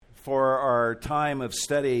our time of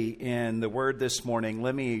study in the Word this morning,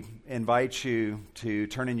 let me invite you to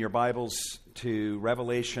turn in your Bibles to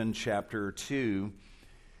Revelation chapter 2.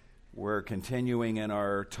 We're continuing in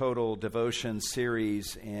our Total Devotion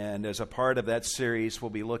series, and as a part of that series,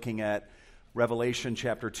 we'll be looking at Revelation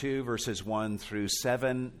chapter 2, verses 1 through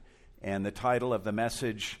 7, and the title of the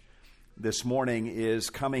message this morning is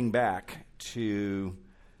Coming Back to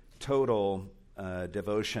Total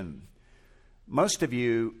Devotion. Most of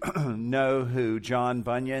you know who John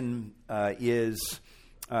Bunyan is.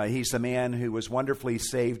 He's the man who was wonderfully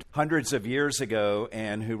saved hundreds of years ago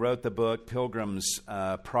and who wrote the book Pilgrim's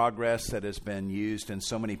Progress that has been used in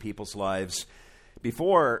so many people's lives.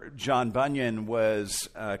 Before John Bunyan was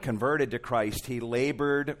converted to Christ, he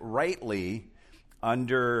labored rightly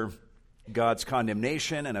under God's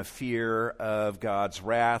condemnation and a fear of God's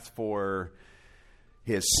wrath for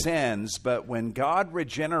his sins. But when God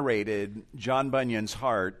regenerated John Bunyan's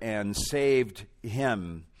heart and saved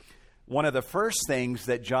him, one of the first things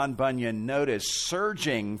that John Bunyan noticed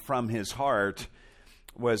surging from his heart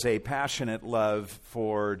was a passionate love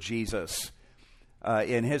for Jesus.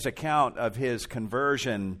 In his account of his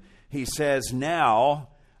conversion, he says, "Now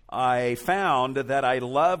I found that I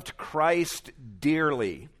loved Christ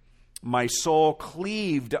dearly. My soul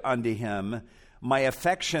cleaved unto him. My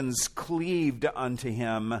affections cleaved unto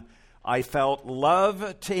him. I felt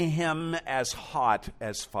love to him as hot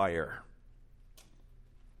as fire."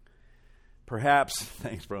 Perhaps,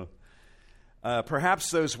 thanks, bro. Perhaps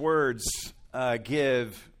those words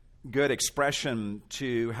give good expression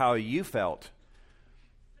to how you felt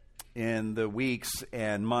in the weeks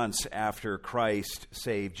and months after Christ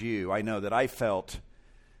saved you. I know that I felt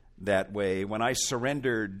that way when I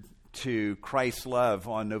surrendered to Christ's love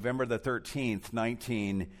on November the 13th,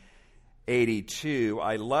 1982.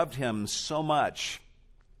 I loved him so much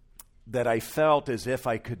that I felt as if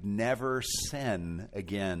I could never sin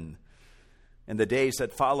again. In the days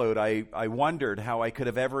that followed, I wondered how I could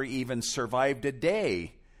have ever even survived a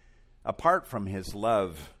day apart from his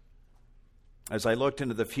love. As I looked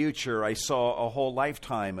into the future, I saw a whole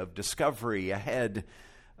lifetime of discovery ahead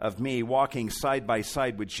of me, walking side by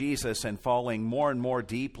side with Jesus and falling more and more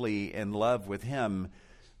deeply in love with him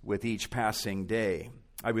with each passing day.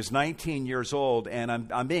 I was 19 years old, and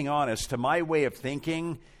I'm being honest, to my way of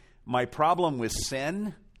thinking, my problem with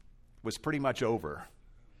sin was pretty much over.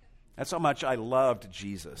 That's how much I loved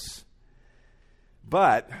Jesus.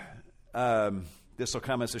 But this will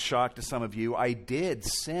come as a shock to some of you. I did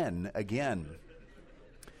sin again.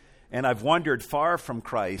 And I've wandered far from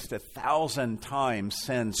Christ 1,000 times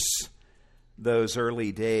since those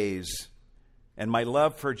early days. And my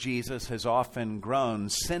love for Jesus has often grown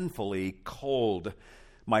sinfully cold.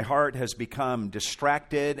 My heart has become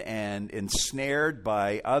distracted and ensnared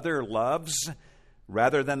by other loves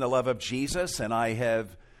rather than the love of Jesus. And I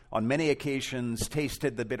have, on many occasions,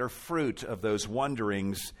 tasted the bitter fruit of those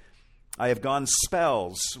wanderings. I have gone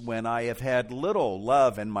spells when I have had little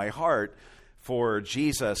love in my heart for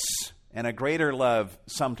Jesus and a greater love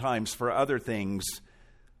sometimes for other things.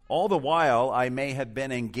 All the while, I may have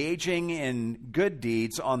been engaging in good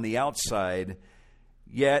deeds on the outside,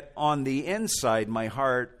 yet on the inside, my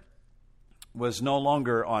heart was no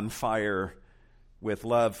longer on fire with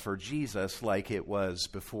love for Jesus like it was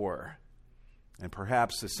before. And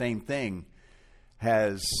perhaps the same thing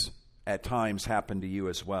has at times happened to you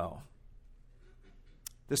as well.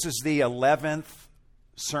 This is the 11th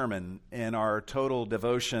sermon in our Total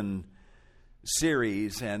Devotion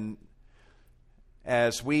series, and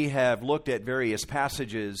as we have looked at various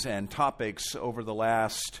passages and topics over the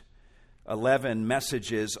last 11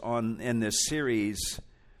 messages in this series,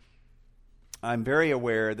 I'm very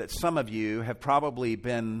aware that some of you have probably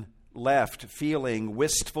been left feeling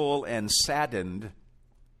wistful and saddened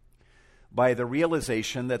by the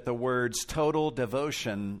realization that the words total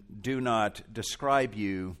devotion do not describe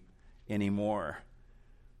you anymore.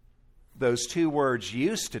 Those two words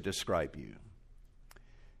used to describe you,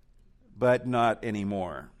 but not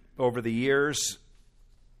anymore. Over the years,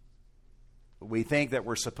 we think that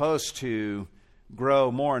we're supposed to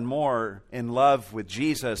grow more and more in love with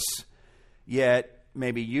Jesus, yet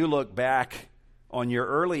maybe you look back on your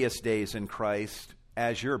earliest days in Christ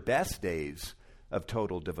as your best days of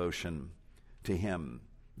total devotion to him.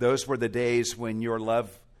 Those were the days when your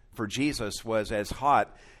love for Jesus was as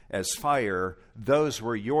hot as fire. Those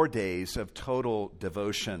were your days of total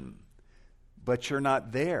devotion. But you're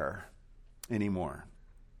not there anymore.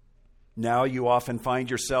 Now you often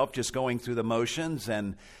find yourself just going through the motions,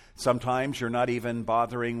 and sometimes you're not even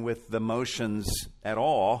bothering with the motions at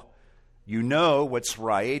all. You know what's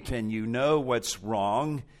right and you know what's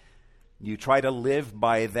wrong, You try to live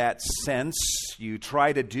by that sense. You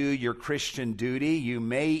try to do your Christian duty. You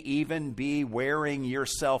may even be wearing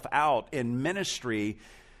yourself out in ministry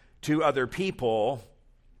to other people.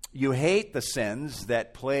 You hate the sins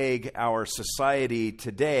that plague our society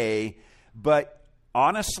today, but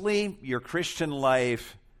honestly, your Christian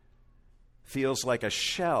life feels like a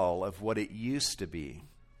shell of what it used to be.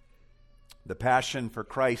 The passion for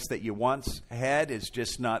Christ that you once had is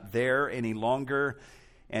just not there any longer.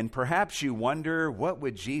 And perhaps you wonder, what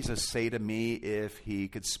would Jesus say to me if he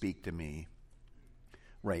could speak to me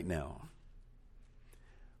right now?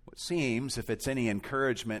 It seems, if it's any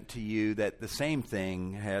encouragement to you, that the same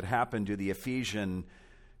thing had happened to the Ephesian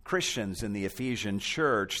Christians in the Ephesian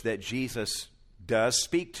church that Jesus does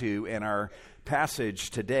speak to in our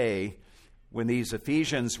passage today. When these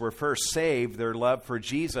Ephesians were first saved, their love for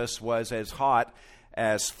Jesus was as hot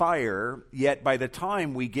as fire. Yet by the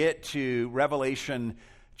time we get to Revelation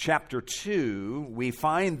chapter 2, we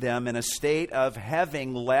find them in a state of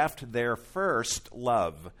having left their first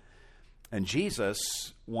love. And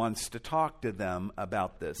Jesus wants to talk to them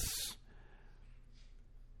about this.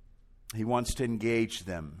 He wants to engage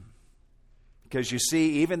them. Because you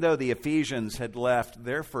see, even though the Ephesians had left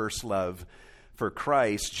their first love for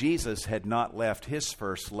Christ, Jesus had not left his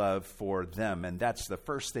first love for them. And that's the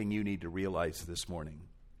first thing you need to realize this morning.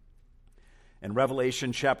 In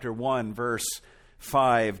Revelation chapter 1, verse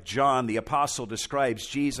 5, John the apostle describes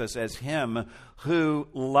Jesus as him who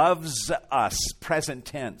loves us, present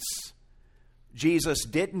tense. Jesus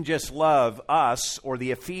didn't just love us or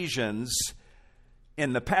the Ephesians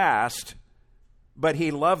in the past, but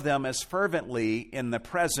he loved them as fervently in the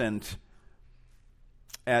present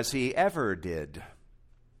as he ever did.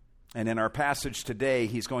 And in our passage today,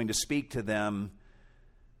 he's going to speak to them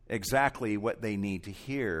exactly what they need to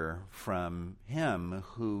hear from him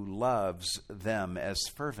who loves them as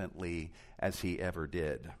fervently as he ever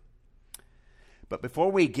did. But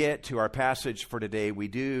before we get to our passage for today, we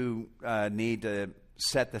do need to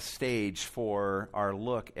set the stage for our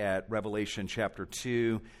look at Revelation chapter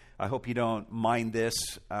 2. I hope you don't mind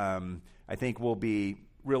this. I think we'll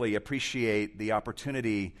really appreciate the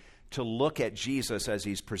opportunity to look at Jesus as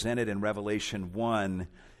he's presented in Revelation 1.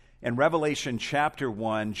 In Revelation chapter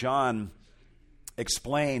 1, John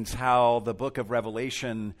explains how the book of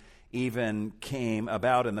Revelation even came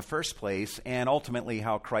about in the first place, and ultimately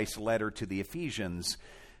how Christ's letter to the Ephesians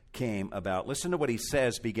came about. Listen to what he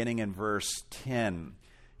says beginning in verse 10.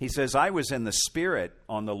 He says, "I was in the Spirit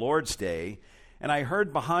on the Lord's day, and I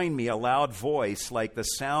heard behind me a loud voice like the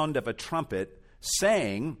sound of a trumpet,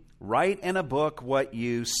 saying, 'Write in a book what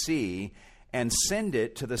you see, and send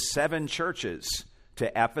it to the 7 churches, to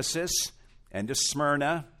Ephesus, and to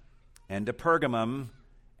Smyrna, and to Pergamum,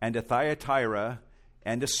 and to Thyatira,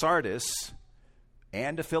 and to Sardis,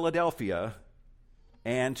 and to Philadelphia,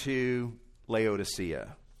 and to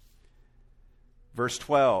Laodicea.'" Verse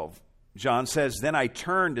 12, John says, "Then I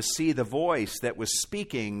turned to see the voice that was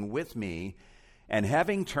speaking with me, and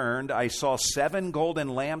having turned, I saw 7 golden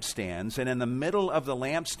lampstands, and in the middle of the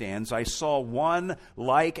lampstands I saw one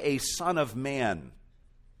like a son of man,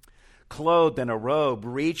 clothed in a robe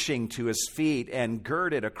reaching to his feet, and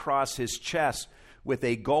girded across his chest with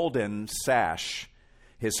a golden sash.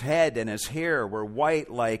 His head and his hair were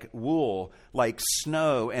white like wool, like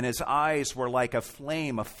snow, and his eyes were like a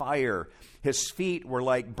flame of fire. His feet were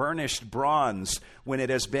like burnished bronze when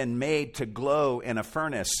it has been made to glow in a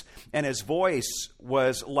furnace, and his voice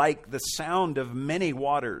was like the sound of many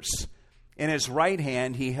waters. In his right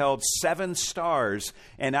hand he held 7 stars,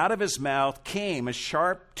 and out of his mouth came a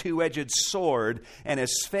sharp 2-edged sword, and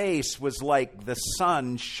his face was like the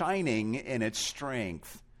sun shining in its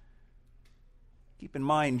strength." Keep in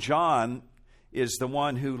mind, John is the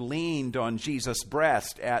one who leaned on Jesus'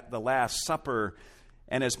 breast at the Last Supper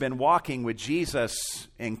and has been walking with Jesus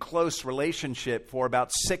in close relationship for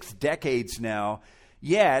about 6 decades now.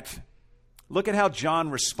 Yet, look at how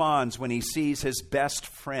John responds when he sees his best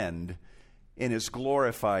friend in his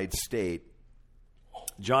glorified state.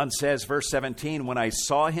 John says, verse 17, "When I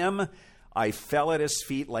saw him, I fell at his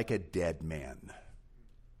feet like a dead man."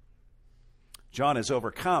 John is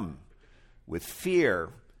overcome with fear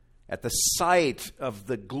at the sight of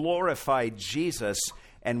the glorified Jesus,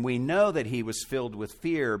 and we know that he was filled with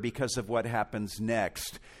fear because of what happens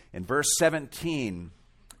next. In verse 17,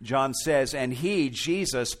 John says, "And he,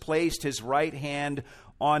 Jesus, placed his right hand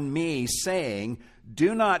on me, saying,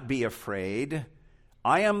 'Do not be afraid.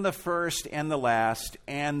 I am the first and the last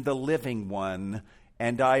and the living one,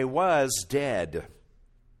 and I was dead.'"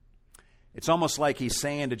 It's almost like he's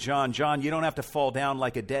saying to John, "John, you don't have to fall down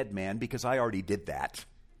like a dead man because I already did that.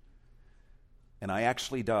 And I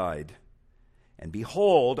actually died. And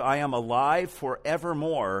behold, I am alive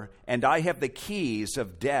forevermore, and I have the keys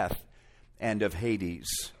of death and of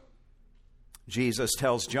Hades. Jesus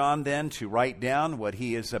tells John then to write down what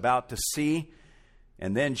he is about to see,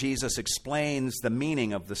 and then Jesus explains the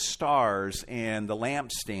meaning of the stars and the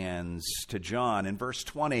lampstands to John. In verse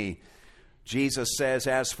 20, Jesus says,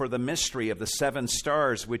 "As for the mystery of the 7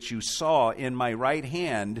 stars which you saw in my right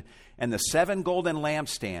hand, and the 7 golden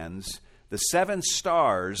lampstands, the 7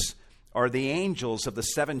 stars are the angels of the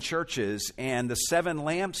 7 churches, and the 7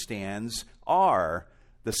 lampstands are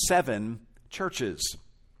the 7 churches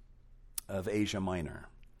of Asia Minor."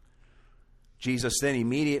 Jesus then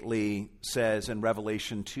immediately says in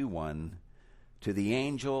Revelation 2:1, "To the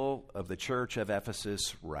angel of the church of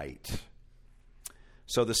Ephesus write."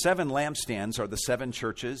 So the 7 lampstands are the 7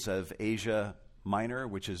 churches of Asia Minor,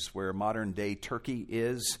 which is where modern-day Turkey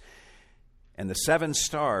is. And the 7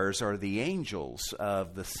 stars are the angels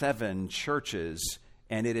of the 7 churches,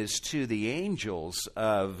 and it is to the angels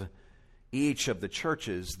of each of the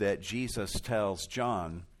churches that Jesus tells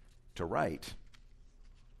John to write.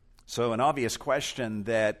 So an obvious question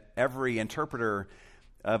that every interpreter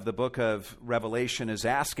of the book of Revelation is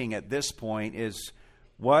asking at this point is,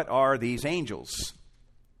 what are these angels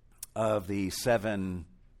of the 7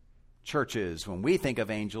 churches? When we think of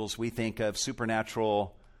angels, we think of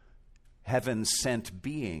supernatural, heaven-sent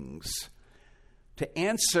beings. To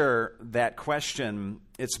answer that question,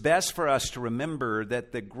 it's best for us to remember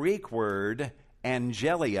that the Greek word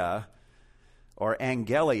angelia, or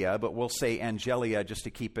angelia, but we'll say angelia just to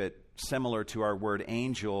keep it similar to our word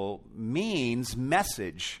angel, means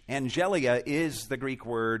message. Angelia is the Greek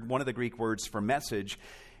word, one of the Greek words for message.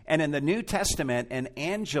 And in the New Testament, an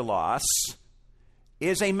angelos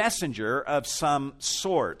is a messenger of some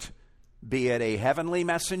sort, be it a heavenly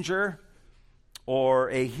messenger or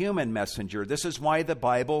a human messenger. This is why the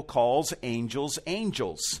Bible calls angels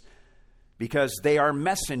angels, because they are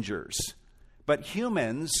messengers. But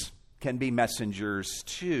humans can be messengers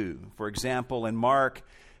too. For example, in Mark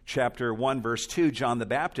chapter 1, verse 2, John the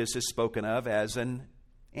Baptist is spoken of as an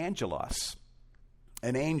angelos,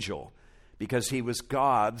 an angel, because he was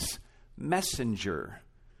God's messenger.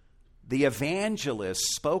 The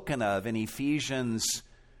evangelists spoken of in Ephesians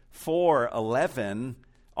 4:11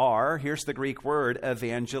 are, here's the Greek word,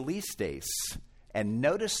 evangelistes. And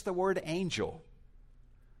notice the word angel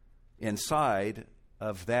inside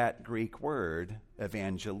of that Greek word,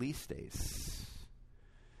 evangelistes.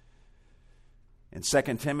 In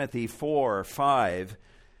 2 Timothy 4:5,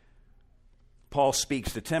 Paul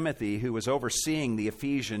speaks to Timothy, who was overseeing the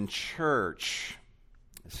Ephesian church,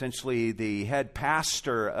 essentially the head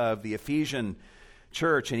pastor of the Ephesian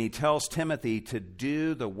church, and he tells Timothy to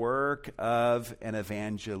do the work of an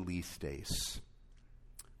evangelistes.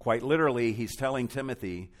 Quite literally, he's telling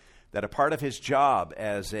Timothy that a part of his job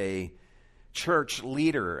as a church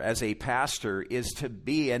leader, as a pastor, is to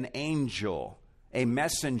be an angel, a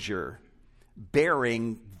messenger,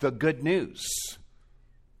 bearing the good news.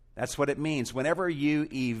 That's what it means. Whenever you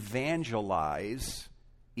evangelize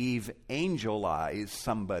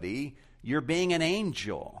somebody, you're being an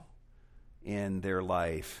angel in their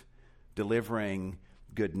life, delivering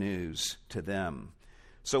good news to them.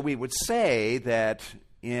 So we would say that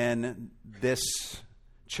in this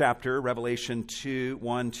chapter, Revelation 2,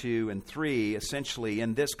 1, 2, and 3, essentially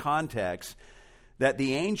in this context, that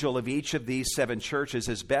the angel of each of these 7 churches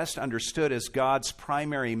is best understood as God's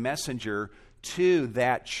primary messenger to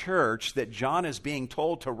that church that John is being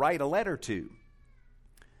told to write a letter to.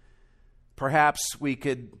 Perhaps we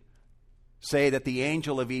could say that the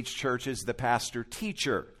angel of each church is the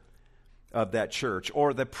pastor-teacher of that church,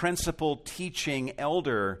 or the principal teaching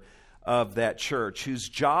elder of that church, whose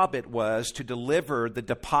job it was to deliver the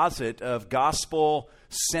deposit of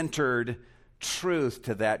gospel-centered truth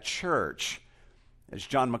to that church. As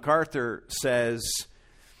John MacArthur says,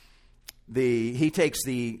 he takes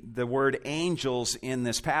the word angels in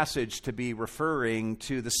this passage to be referring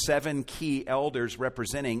to the 7 key elders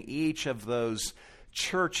representing each of those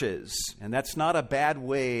churches. And that's not a bad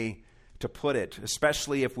way to put it,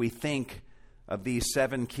 especially if we think of these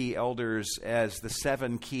 7 key elders as the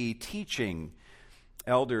 7 key teaching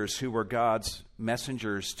elders who were God's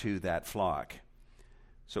messengers to that flock.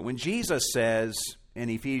 So when Jesus says in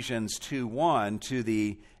Ephesians 2:1, to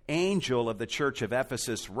the angel of the church of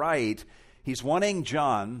Ephesus write, he's wanting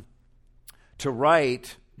John to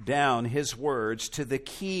write down his words to the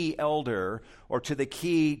key elder or to the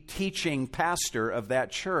key teaching pastor of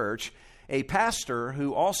that church, a pastor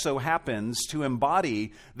who also happens to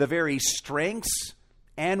embody the very strengths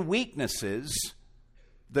and weaknesses,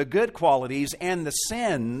 the good qualities and the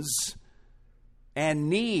sins and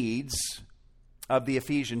needs of the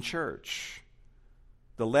Ephesian church.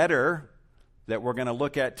 The letter that we're going to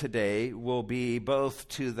look at today will be both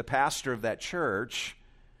to the pastor of that church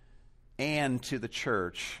and to the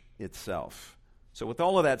church itself. So with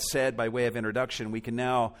all of that said, by way of introduction, we can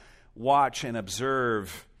now watch and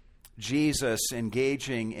observe Jesus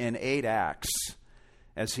engaging in 8 acts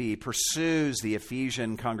as he pursues the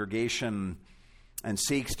Ephesian congregation and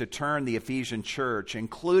seeks to turn the Ephesian church,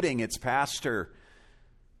 including its pastor,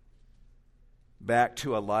 back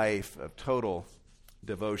to a life of total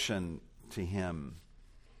devotion to him.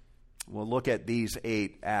 We'll look at these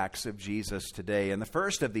 8 acts of Jesus today. And the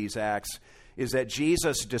first of these acts is that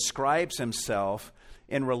Jesus describes himself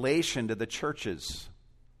in relation to the churches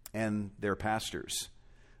and their pastors.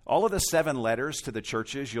 All of the 7 letters to the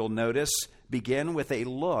churches, you'll notice, begin with a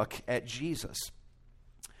look at Jesus,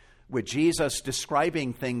 with Jesus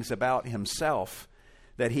describing things about himself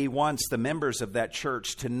that he wants the members of that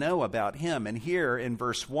church to know about him. And here in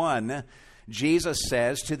verse 1, Jesus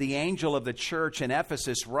says, "To the angel of the church in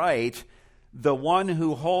Ephesus write, the one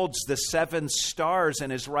who holds the 7 stars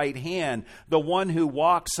in his right hand, the one who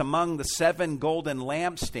walks among the 7 golden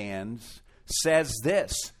lampstands, says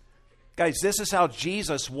this." Guys, this is how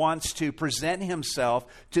Jesus wants to present himself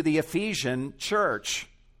to the Ephesian church.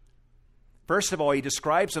 First of all, he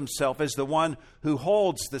describes himself as the one who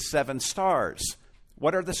holds the 7 stars.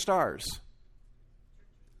 What are the stars?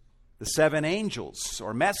 The 7 angels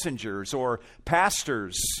or messengers or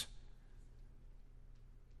pastors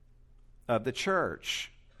of the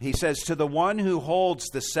church. He says, to the one who holds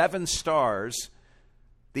the 7 stars,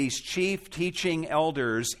 these chief teaching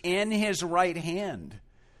elders in his right hand.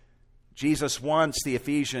 Jesus wants the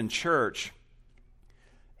Ephesian church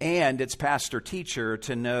and its pastor-teacher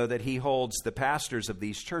to know that he holds the pastors of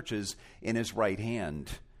these churches in his right hand.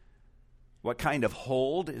 What kind of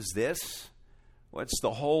hold is this? Well, it's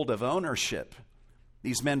the hold of ownership.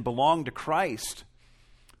 These men belong to Christ.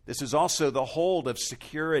 This is also the hold of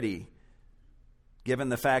security, given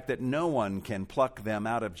the fact that no one can pluck them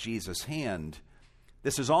out of Jesus' hand.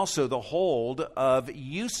 This is also the hold of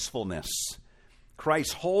usefulness.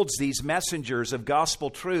 Christ holds these messengers of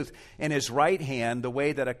gospel truth in his right hand the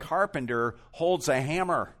way that a carpenter holds a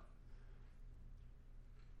hammer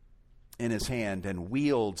in his hand and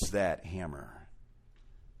wields that hammer.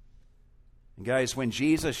 And guys, when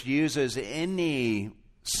Jesus uses any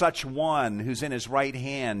such one who's in his right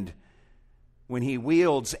hand, when he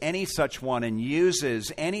wields any such one and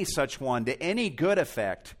uses any such one to any good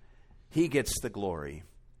effect, he gets the glory,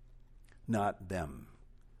 not them.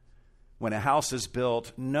 When a house is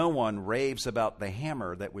built, no one raves about the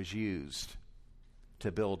hammer that was used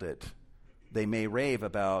to build it. They may rave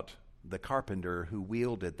about the carpenter who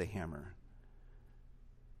wielded the hammer.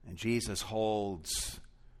 And Jesus holds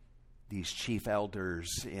these chief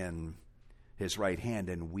elders in his right hand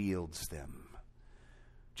and wields them.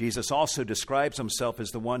 Jesus also describes himself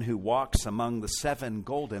as the one who walks among the 7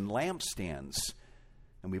 golden lampstands.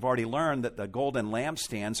 And we've already learned that the golden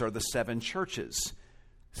lampstands are the 7 churches.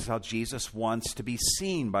 This is how Jesus wants to be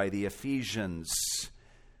seen by the Ephesians.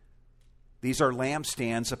 These are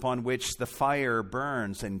lampstands upon which the fire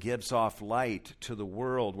burns and gives off light to the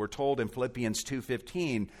world. We're told in Philippians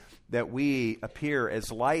 2:15 that we appear as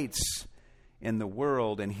lights in the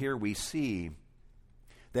world, and here we see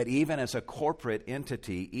that even as a corporate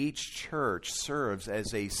entity, each church serves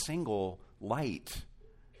as a single light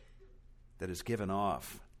that is given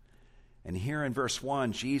off. And here in verse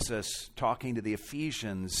 1, Jesus, talking to the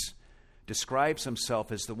Ephesians, describes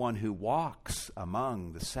himself as the one who walks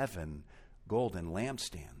among the 7 golden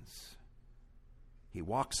lampstands. He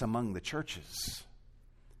walks among the churches.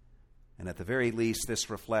 And at the very least, this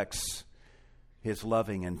reflects his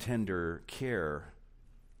loving and tender care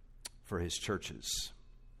for his churches.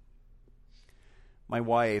 My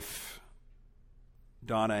wife,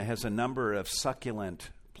 Donna, has a number of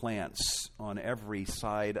succulent plants on every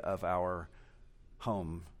side of our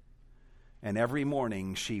home. And every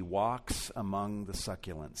morning she walks among the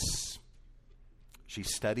succulents. She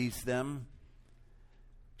studies them,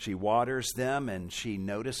 she waters them, and she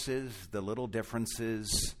notices the little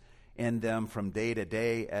differences in them from day to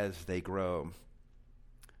day as they grow.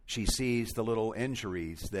 She sees the little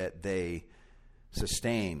injuries that they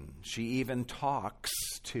sustain. She even talks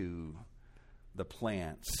to the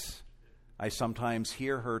plants. I sometimes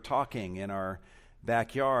hear her talking in our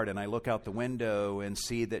backyard, and I look out the window and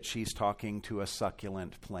see that she's talking to a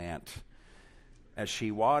succulent plant as she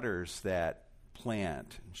waters that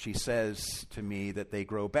plant. She says to me that they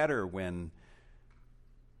grow better when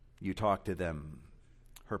you talk to them.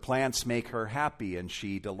 Her plants make her happy, and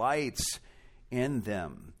she delights in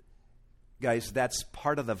them. Guys, that's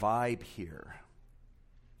part of the vibe here.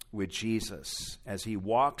 with Jesus as he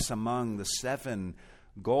walks among the 7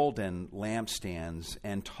 golden lampstands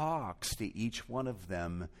and talks to each one of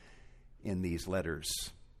them in these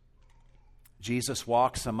letters. Jesus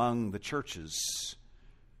walks among the churches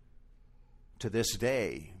to this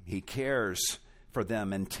day. He cares for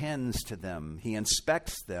them and tends to them. He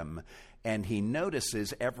inspects them, and he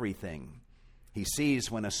notices everything. He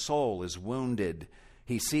sees when a soul is wounded.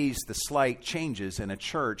 He sees the slight changes in a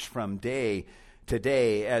church from day to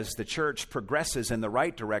day as the church progresses in the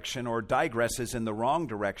right direction or digresses in the wrong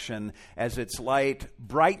direction, as its light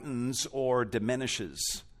brightens or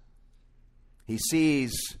diminishes. He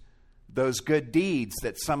sees those good deeds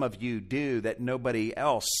that some of you do that nobody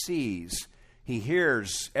else sees. He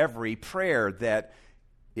hears every prayer that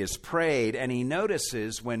is prayed, and he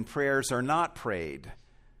notices when prayers are not prayed.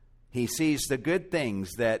 He sees the good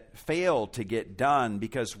things that fail to get done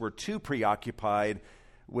because we're too preoccupied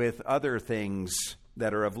with other things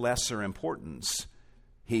that are of lesser importance.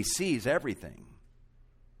 He sees everything.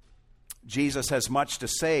 Jesus has much to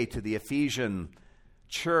say to the Ephesian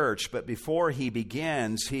church, but before he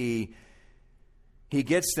begins, he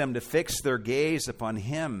gets them to fix their gaze upon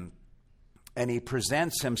him, and he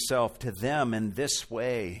presents himself to them in this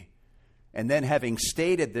way. And then, having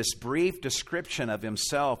stated this brief description of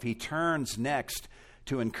himself, he turns next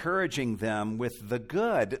to encouraging them with the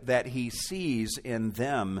good that he sees in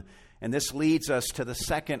them. And this leads us to the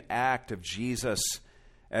second act of Jesus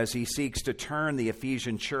as he seeks to turn the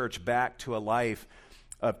Ephesian church back to a life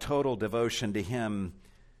of total devotion to him.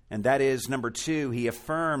 And that is, number 2, he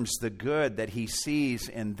affirms the good that he sees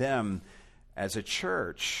in them as a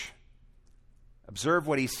church. Observe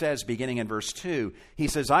what he says beginning in verse 2. He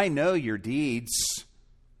says, I know your deeds.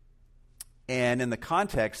 And in the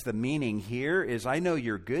context, the meaning here is, I know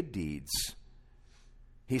your good deeds.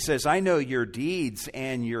 He says, I know your deeds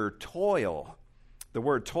and your toil. The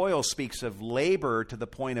word toil speaks of labor to the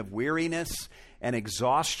point of weariness and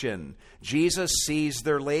exhaustion. Jesus sees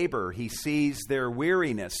their labor. He sees their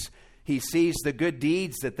weariness. He sees the good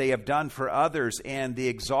deeds that they have done for others and the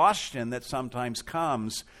exhaustion that sometimes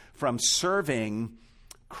comes from serving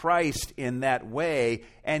Christ in that way,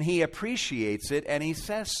 and he appreciates it, and he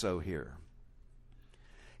says so here.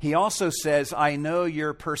 He also says, I know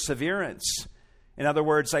your perseverance. In other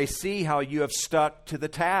words, I see how you have stuck to the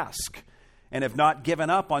task and have not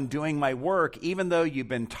given up on doing my work, even though you've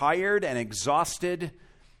been tired and exhausted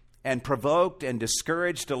and provoked and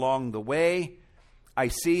discouraged along the way. I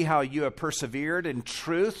see how you have persevered in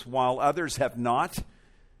truth while others have not.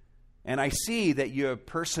 And I see that you have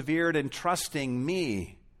persevered in trusting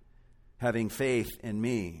me, having faith in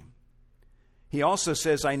me. He also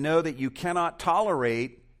says, I know that you cannot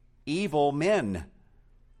tolerate evil men.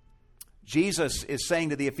 Jesus is saying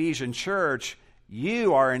to the Ephesian church,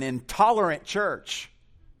 you are an intolerant church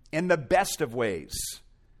in the best of ways.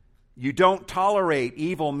 You don't tolerate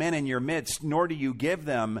evil men in your midst, nor do you give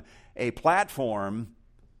them a platform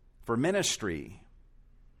for ministry.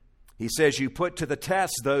 He says you put to the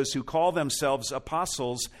test those who call themselves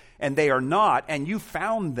apostles, and they are not, and you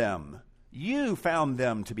found them. You found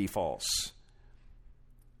them to be false.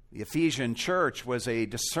 The Ephesian church was a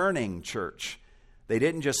discerning church. They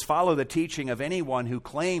didn't just follow the teaching of anyone who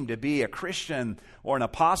claimed to be a Christian or an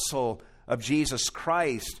apostle of Jesus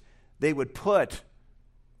Christ. They would put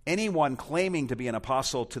anyone claiming to be an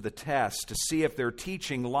apostle to the test to see if their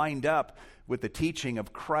teaching lined up with the teaching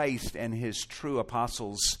of Christ and his true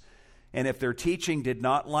apostles. And if their teaching did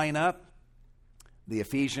not line up, the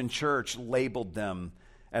Ephesian church labeled them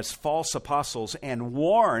as false apostles and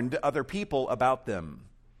warned other people about them.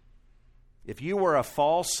 If you were a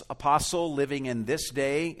false apostle living in this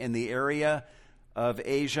day in the area of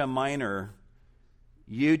Asia Minor,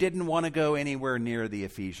 you didn't want to go anywhere near the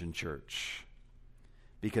Ephesian church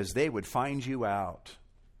because they would find you out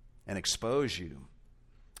and expose you.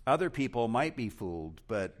 Other people might be fooled,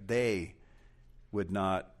 but they would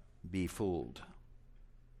not be fooled.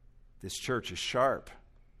 This church is sharp.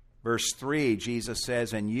 Verse 3, Jesus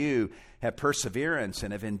says, and you have perseverance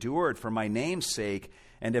and have endured for my name's sake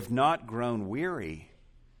and have not grown weary.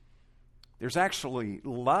 There's actually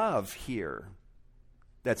love here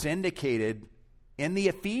that's indicated in the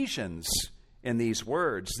Ephesians in these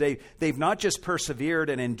words. They've not just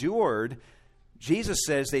persevered and endured. Jesus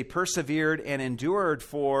says they persevered and endured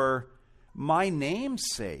for my name's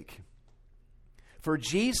sake. For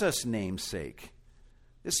Jesus' name's sake.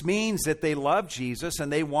 This means that they love Jesus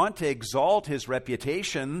and they want to exalt his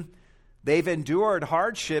reputation. They've endured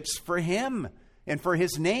hardships for him and for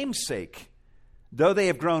his name's sake. Though they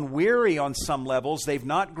have grown weary on some levels, they've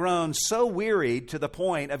not grown so wearied to the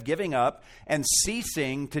point of giving up and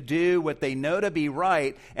ceasing to do what they know to be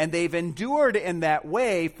right, and they've endured in that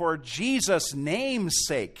way for Jesus' name's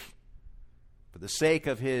sake, for the sake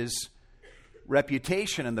of his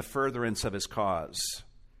reputation and the furtherance of his cause.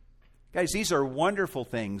 Guys, these are wonderful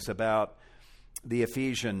things about the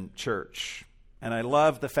Ephesian church. And I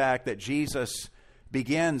love the fact that Jesus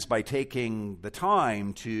begins by taking the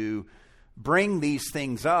time to bring these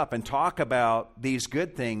things up and talk about these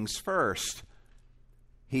good things first.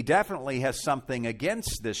 He definitely has something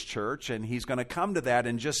against this church, and he's going to come to that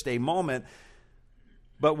in just a moment.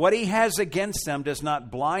 But what he has against them does not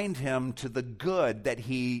blind him to the good that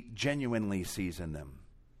he genuinely sees in them.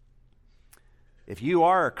 If you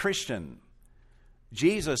are a Christian,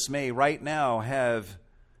 Jesus may right now have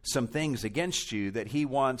some things against you that he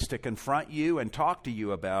wants to confront you and talk to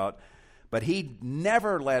you about, but he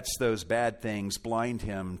never lets those bad things blind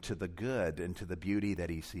him to the good and to the beauty that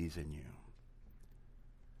he sees in you.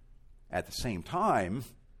 At the same time,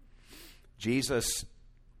 Jesus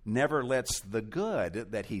never lets the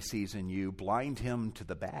good that he sees in you blind him to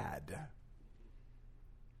the bad,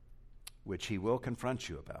 which he will confront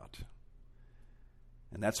you about.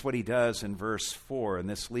 And that's what he does in verse 4. And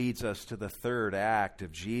this leads us to the third act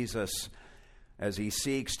of Jesus as he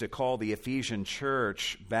seeks to call the Ephesian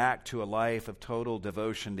church back to a life of total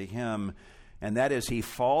devotion to him. And that is, he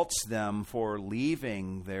faults them for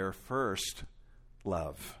leaving their first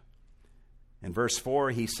love. In verse 4,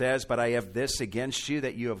 he says, "But I have this against you,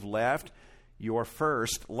 that you have left your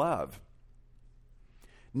first love."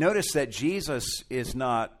 Notice that Jesus is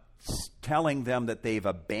not telling them that they've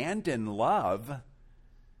abandoned love.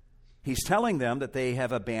 He's telling them that they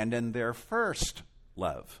have abandoned their first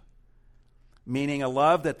love, meaning a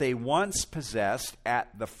love that they once possessed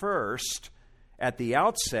at the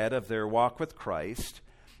outset of their walk with Christ.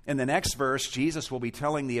 In the next verse, Jesus will be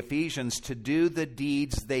telling the Ephesians to do the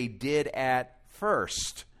deeds they did at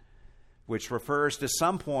first, which refers to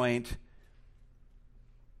some point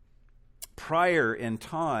prior in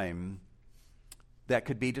time that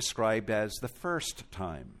could be described as the first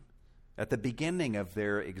time, at the beginning of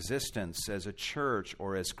their existence as a church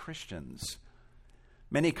or as Christians.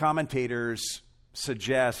 Many commentators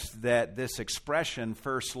suggest that this expression,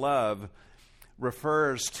 first love,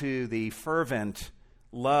 refers to the fervent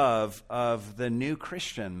love of the new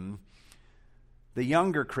Christian, the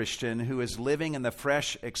younger Christian who is living in the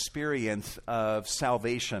fresh experience of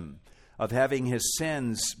salvation, of having his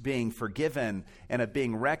sins being forgiven and of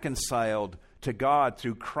being reconciled to God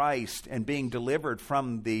through Christ and being delivered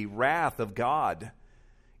from the wrath of God.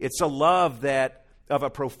 It's a love that of a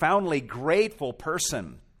profoundly grateful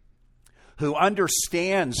person who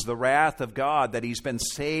understands the wrath of God that he's been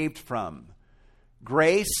saved from.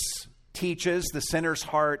 Grace teaches the sinner's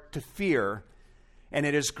heart to fear, and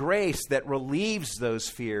it is grace that relieves those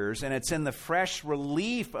fears, and it's in the fresh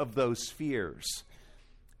relief of those fears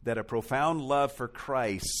that a profound love for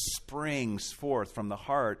Christ springs forth from the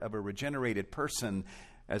heart of a regenerated person,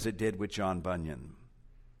 as it did with John Bunyan.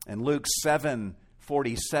 In Luke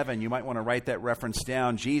 7:47, you might want to write that reference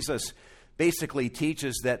down. Jesus basically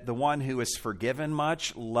teaches that the one who is forgiven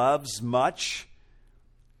much loves much.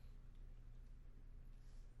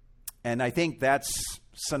 And I think that's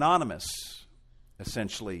synonymous,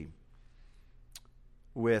 essentially,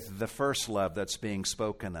 with the first love that's being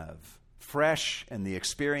spoken of. Fresh in the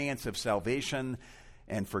experience of salvation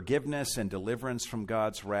and forgiveness and deliverance from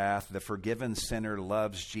God's wrath, the forgiven sinner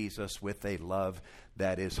loves Jesus with a love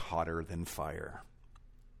that is hotter than fire.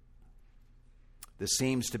 This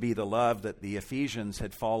seems to be the love that the Ephesians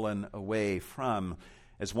had fallen away from.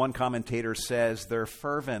 As one commentator says, their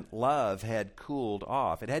fervent love had cooled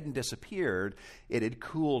off. It hadn't disappeared, it had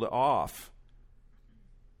cooled off.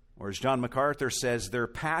 Or as John MacArthur says, their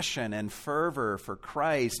passion and fervor for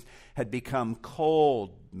Christ had become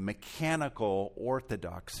cold, mechanical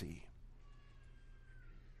orthodoxy.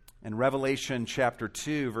 In Revelation chapter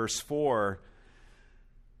 2, verse 4,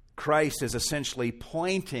 Christ is essentially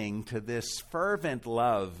pointing to this fervent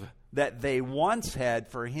love that they once had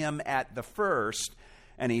for him at the first,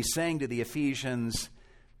 and he's saying to the Ephesians,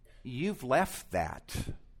 you've left that.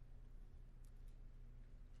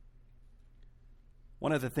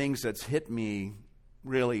 One of the things that's hit me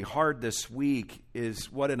really hard this week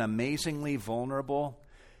is what an amazingly vulnerable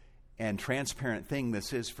and transparent thing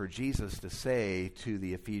this is for Jesus to say to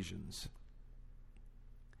the Ephesians.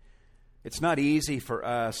 It's not easy for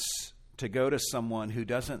us to go to someone who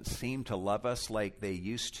doesn't seem to love us like they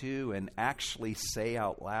used to and actually say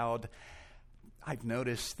out loud, I've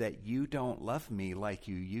noticed that you don't love me like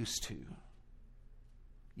you used to.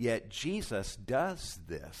 Yet Jesus does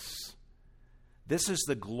this. This is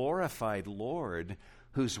the glorified Lord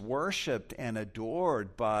who's worshiped and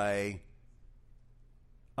adored by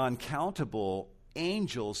uncountable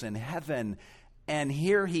angels in heaven. And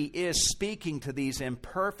here he is speaking to these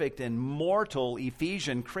imperfect and mortal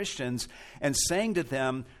Ephesian Christians and saying to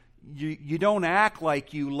them, you don't act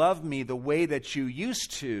like you love me the way that you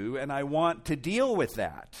used to, and I want to deal with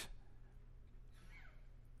that.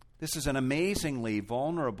 This is an amazingly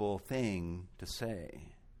vulnerable thing to say.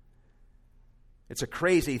 It's a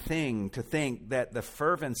crazy thing to think that the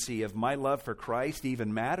fervency of my love for Christ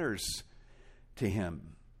even matters to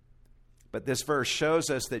him. But this verse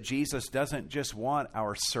shows us that Jesus doesn't just want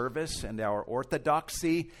our service and our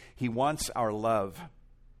orthodoxy. He wants our love.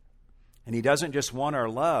 And he doesn't just want our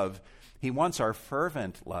love. He wants our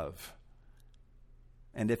fervent love.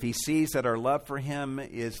 And if he sees that our love for him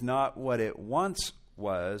is not what it once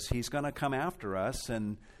was, he's going to come after us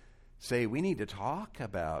and say, we need to talk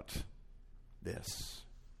about this.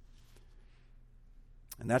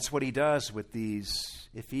 And that's what he does with these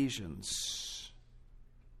Ephesians.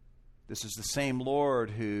 This is the same Lord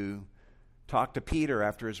who talked to Peter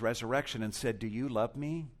after his resurrection and said, do you love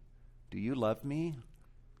me? Do you love me?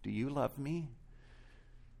 Do you love me?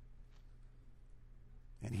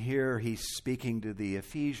 And here he's speaking to the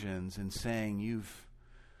Ephesians and saying,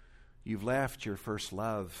 you've left your first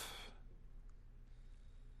love.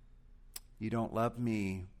 You don't love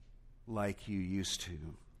me like you used to.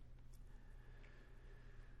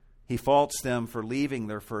 He faults them for leaving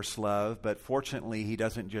their first love, but fortunately he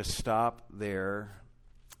doesn't just stop there.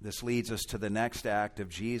 This leads us to the next act of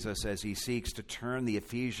Jesus as he seeks to turn the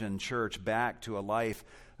Ephesian church back to a life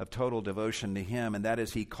of total devotion to him, and that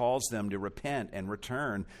is he calls them to repent and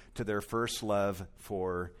return to their first love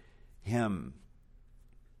for him.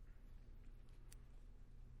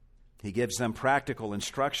 He gives them practical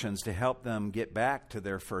instructions to help them get back to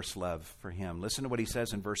their first love for him. Listen to what he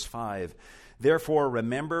says in verse 5. Therefore,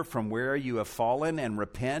 remember from where you have fallen and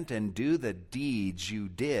repent and do the deeds you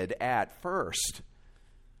did at first.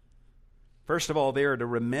 First of all, they are to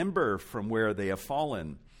remember from where they have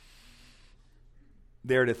fallen.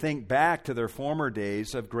 They are to think back to their former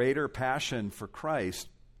days of greater passion for Christ,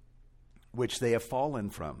 which they have fallen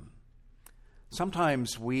from.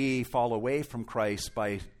 Sometimes we fall away from Christ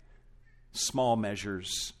by small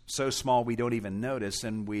measures, so small we don't even notice,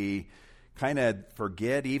 and we kind of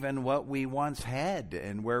forget even what we once had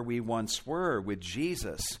and where we once were with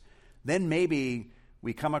Jesus. Then maybe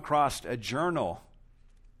we come across a journal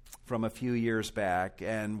from a few years back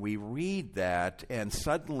and we read that, and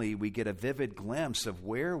suddenly we get a vivid glimpse of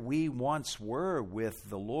where we once were with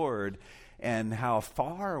the Lord and how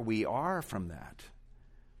far we are from that.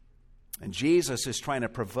 And Jesus is trying to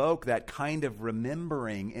provoke that kind of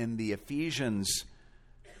remembering in the Ephesians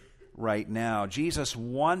right now. Jesus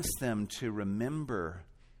wants them to remember.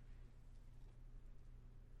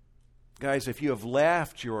 Guys, if you have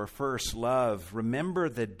left your first love, remember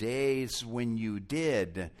the days when you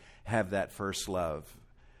did have that first love.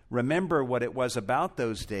 Remember what it was about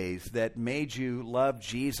those days that made you love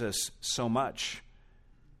Jesus so much.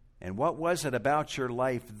 And what was it about your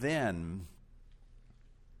life then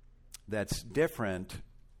that's different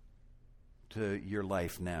to your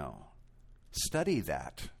life now? Study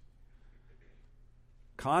that.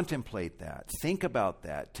 Contemplate that. Think about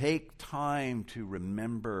that. Take time to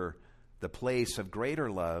remember the place of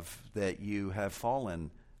greater love that you have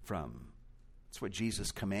fallen from. That's what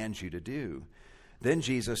Jesus commands you to do. Then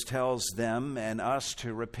Jesus tells them and us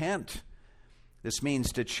to repent. This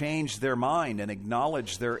means to change their mind and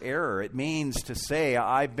acknowledge their error. It means to say,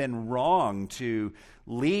 I've been wrong to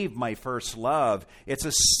leave my first love. It's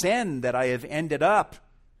a sin that I have ended up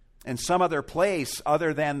in some other place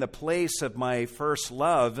other than the place of my first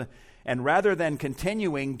love. And rather than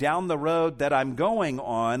continuing down the road that I'm going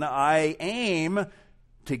on, I aim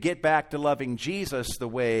to get back to loving Jesus the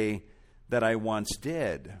way that I once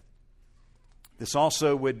did. This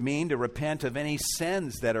also would mean to repent of any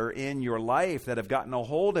sins that are in your life that have gotten a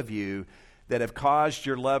hold of you, that have caused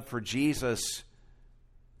your love for Jesus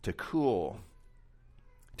to cool.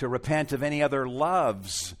 To repent of any other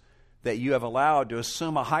loves that you have allowed to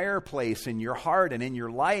assume a higher place in your heart and in your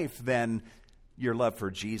life than your love for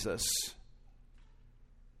Jesus.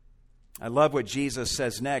 I love what Jesus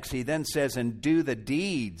says next. He then says, and do the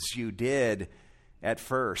deeds you did at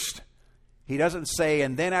first. He doesn't say,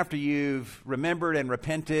 and then after you've remembered and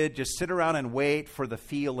repented, just sit around and wait for the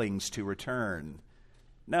feelings to return.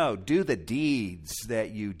 No, do the deeds that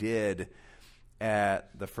you did at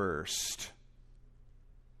the first.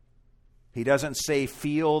 He doesn't say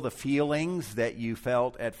feel the feelings that you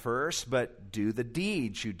felt at first, but do the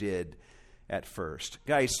deeds you did at first.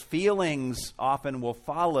 Guys, feelings often will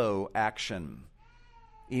follow action.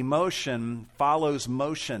 Emotion follows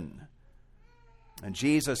motion. And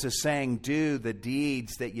Jesus is saying, do the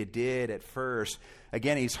deeds that you did at first.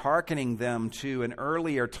 Again, he's hearkening them to an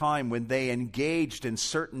earlier time when they engaged in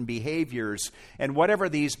certain behaviors. And whatever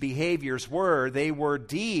these behaviors were, they were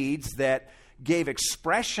deeds that gave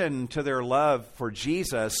expression to their love for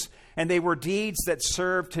Jesus. And they were deeds that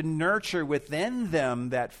served to nurture within them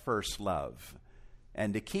that first love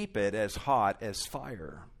and to keep it as hot as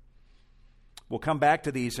fire. We'll come back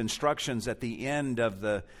to these instructions at the end of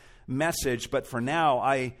the message, but for now,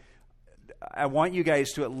 I want you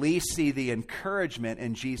guys to at least see the encouragement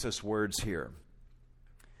in Jesus' words here.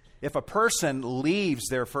 If a person leaves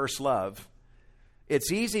their first love, it's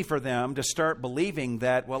easy for them to start believing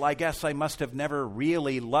that, well, I guess I must have never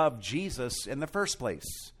really loved Jesus in the first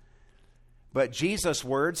place. But Jesus'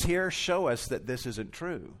 words here show us that this isn't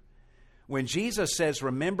true. When Jesus says,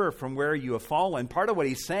 remember from where you have fallen, part of what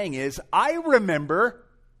he's saying is, I remember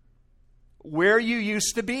where you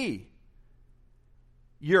used to be.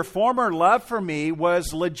 Your former love for me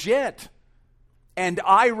was legit, and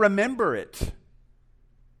I remember it.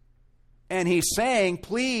 And he's saying,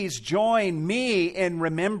 please join me in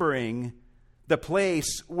remembering the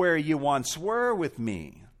place where you once were with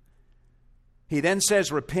me. He then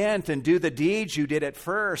says, repent and do the deeds you did at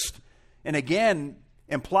first. And again,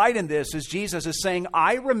 implied in this is Jesus is saying,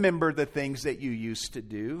 I remember the things that you used to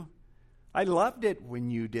do. I loved it when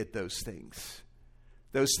you did those things.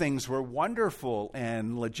 Those things were wonderful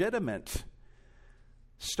and legitimate.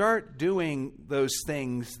 Start doing those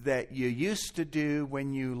things that you used to do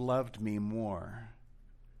when you loved me more.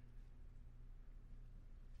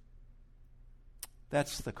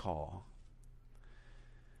 That's the call.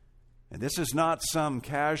 And this is not some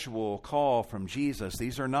casual call from Jesus.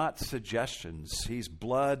 These are not suggestions. He's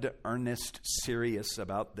blood earnest serious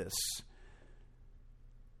about this.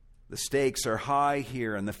 The stakes are high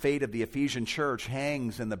here, and the fate of the Ephesian church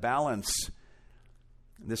hangs in the balance.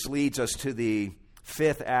 This leads us to the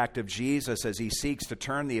fifth act of Jesus as he seeks to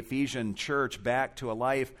turn the Ephesian church back to a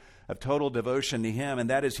life of total devotion to him, and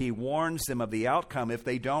that is he warns them of the outcome if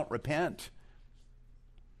they don't repent.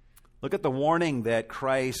 Look at the warning that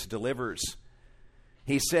Christ delivers.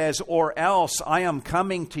 He says, or else I am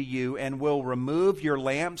coming to you and will remove your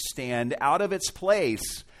lampstand out of its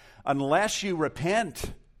place unless you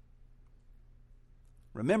repent.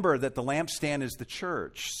 Remember that the lampstand is the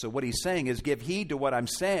church. So what he's saying is give heed to what I'm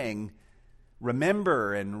saying.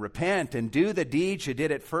 Remember and repent and do the deeds you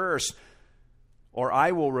did at first, or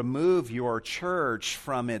I will remove your church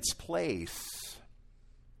from its place.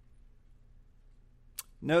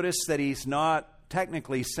 Notice that he's not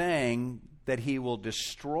technically saying that he will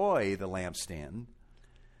destroy the lampstand,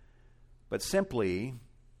 but simply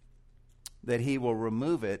that he will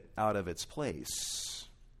remove it out of its place.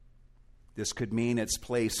 This could mean its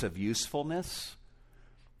place of usefulness.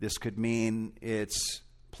 This could mean its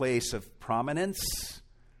place of prominence,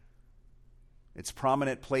 its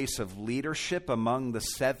prominent place of leadership among the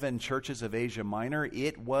 7 churches of Asia Minor.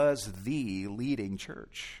 It was the leading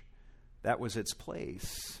church. That was its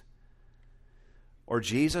place. Or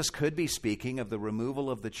Jesus could be speaking of the removal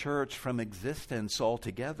of the church from existence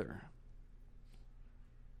altogether.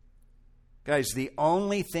 Guys, the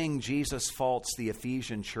only thing Jesus faults the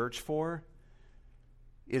Ephesian church for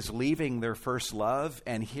is leaving their first love,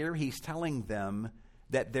 and here he's telling them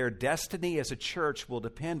that their destiny as a church will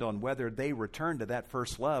depend on whether they return to that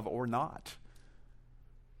first love or not.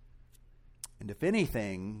 And if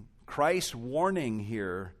anything, Christ's warning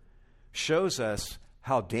here shows us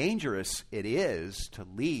how dangerous it is to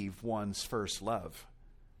leave one's first love.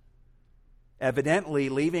 Evidently,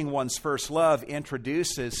 leaving one's first love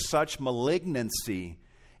introduces such malignancy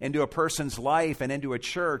into a person's life and into a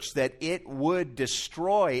church that it would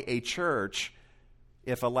destroy a church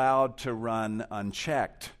if allowed to run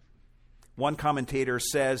unchecked. One commentator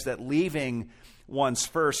says that leaving one's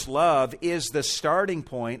first love is the starting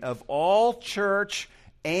point of all church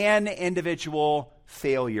and individual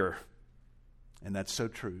failure. And that's so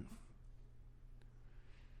true.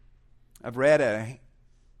 I've read a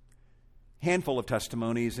handful of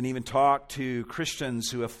testimonies and even talked to Christians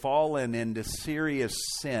who have fallen into serious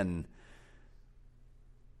sin,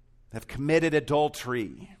 have committed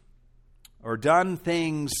adultery, or done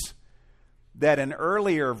things that an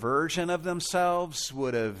earlier version of themselves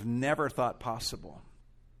would have never thought possible.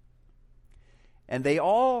 And they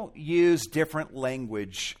all use different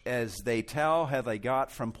language as they tell how they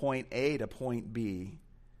got from point A to point B.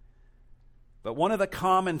 But one of the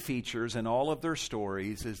common features in all of their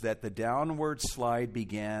stories is that the downward slide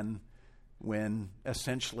began when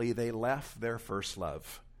essentially they left their first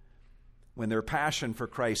love, when their passion for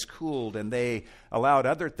Christ cooled and they allowed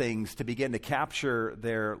other things to begin to capture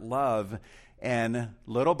their love. And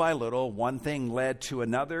little by little, one thing led to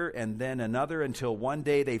another and then another until one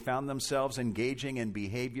day they found themselves engaging in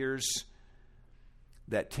behaviors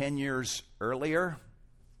that 10 years earlier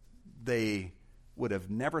they would have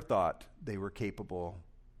never thought they were capable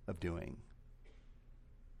of doing.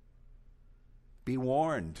 Be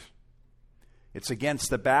warned. It's against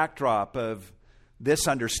the backdrop of this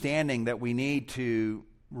understanding that we need to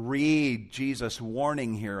read Jesus'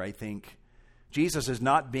 warning here, I think. Jesus is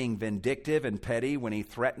not being vindictive and petty when he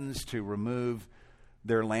threatens to remove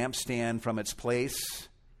their lampstand from its place.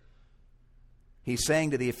 He's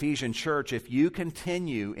saying to the Ephesian church, if you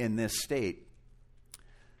continue in this state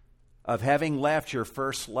of having left your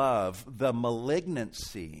first love, the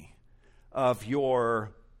malignancy of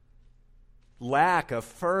your lack of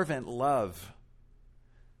fervent love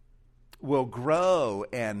will grow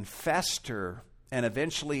and fester and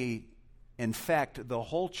eventually infect the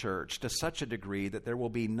whole church to such a degree that there will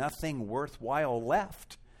be nothing worthwhile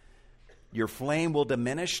left. Your flame will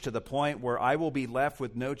diminish to the point where I will be left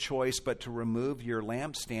with no choice but to remove your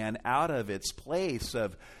lampstand out of its place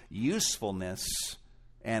of usefulness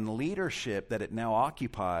and leadership that it now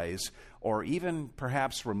occupies, or even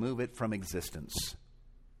perhaps remove it from existence.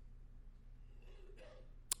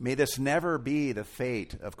 May this never be the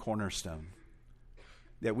fate of Cornerstone,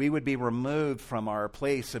 that we would be removed from our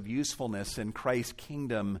place of usefulness in Christ's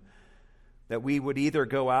kingdom, that we would either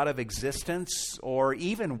go out of existence or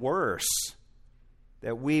even worse,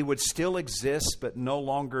 that we would still exist but no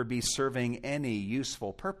longer be serving any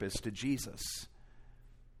useful purpose to Jesus.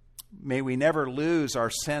 May we never lose our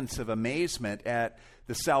sense of amazement at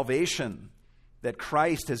the salvation that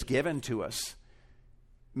Christ has given to us.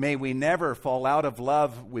 May we never fall out of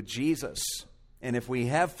love with Jesus. And if we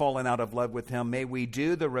have fallen out of love with him, may we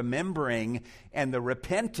do the remembering and the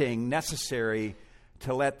repenting necessary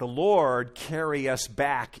to let the Lord carry us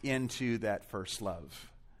back into that first love.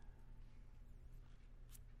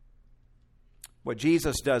 What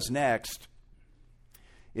Jesus does next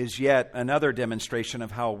is yet another demonstration of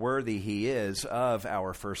how worthy he is of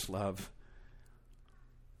our first love.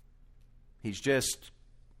 He's just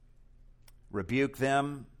rebuked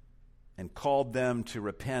them and called them to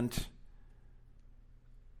repent.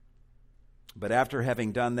 But after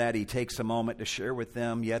having done that, he takes a moment to share with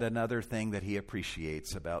them yet another thing that he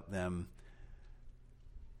appreciates about them.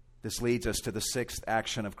 This leads us to the sixth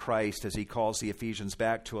action of Christ as he calls the Ephesians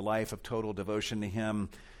back to a life of total devotion to him.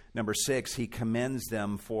 Number 6, he commends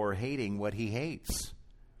them for hating what he hates.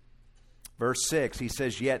 Verse 6, he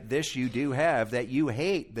says, "Yet this you do have, that you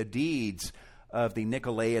hate the deeds of the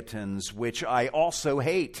Nicolaitans, which I also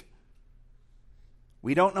hate."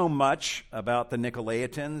 We don't know much about the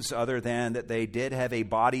Nicolaitans other than that they did have a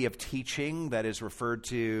body of teaching that is referred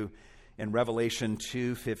to in Revelation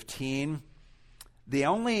 2:15. The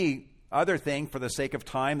only other thing, for the sake of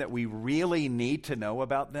time, that we really need to know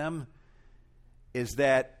about them is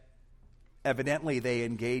that evidently they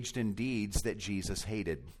engaged in deeds that Jesus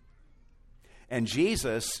hated. And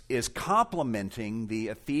Jesus is complimenting the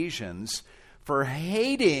Ephesians for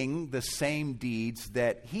hating the same deeds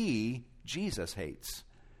that he, Jesus, hates.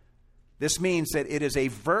 This means that it is a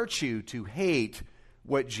virtue to hate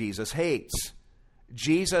what Jesus hates.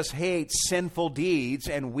 Jesus hates sinful deeds,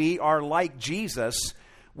 and we are like Jesus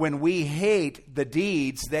when we hate the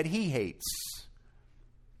deeds that he hates.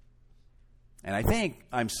 And I think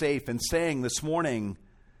I'm safe in saying this morning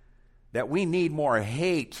that we need more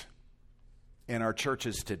hate in our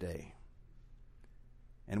churches today.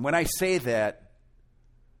 And when I say that,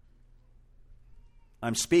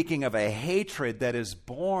 I'm speaking of a hatred that is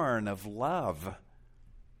born of love,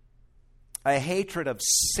 a hatred of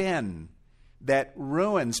sin that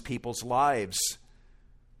ruins people's lives,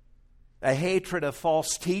 a hatred of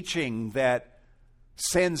false teaching that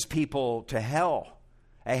sends people to hell,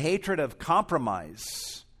 a hatred of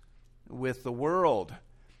compromise with the world,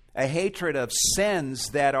 a hatred of sins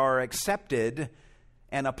that are accepted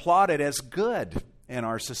and applauded as good in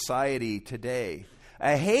our society today,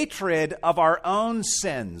 a hatred of our own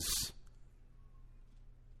sins.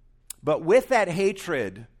 But with that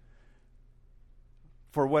hatred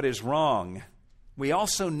for what is wrong, we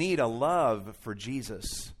also need a love for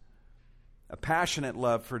Jesus, a passionate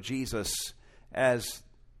love for Jesus as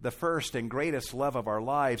the first and greatest love of our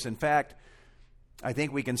lives. In fact, I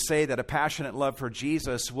think we can say that a passionate love for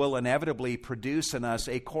Jesus will inevitably produce in us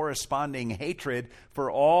a corresponding hatred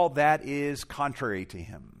for all that is contrary to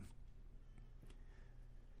him.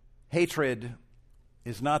 Hatred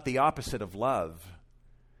is not the opposite of love.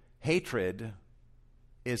 Hatred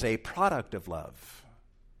is a product of love.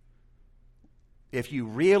 If you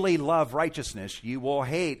really love righteousness, you will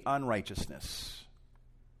hate unrighteousness.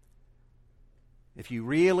 If you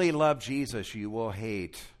really love Jesus, you will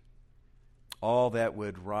hate all that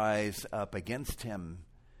would rise up against him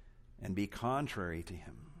and be contrary to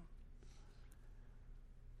him.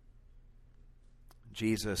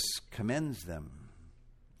 Jesus commends them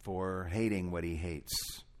for hating what he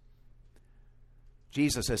hates.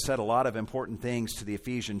 Jesus has said a lot of important things to the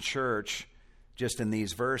Ephesian church just in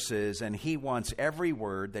these verses, and he wants every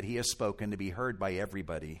word that he has spoken to be heard by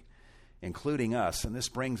everybody, including us. And this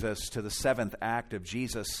brings us to the seventh act of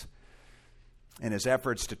Jesus in his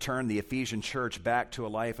efforts to turn the Ephesian church back to a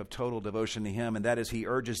life of total devotion to him, and that is he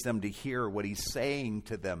urges them to hear what he's saying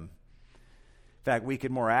to them. In fact, we could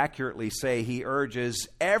more accurately say he urges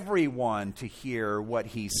everyone to hear what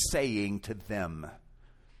he's saying to them.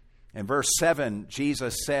 In verse 7,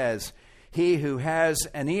 Jesus says, "He who has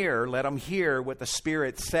an ear, let him hear what the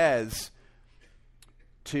Spirit says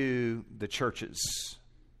to the churches."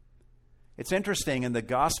 It's interesting, in the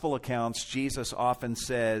gospel accounts, Jesus often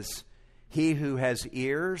says, "He who has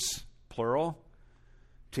ears," plural,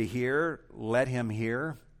 "to hear, let him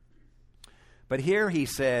hear." But here he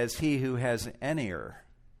says, "He who has an ear,"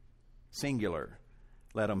 singular,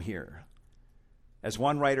 "let him hear." As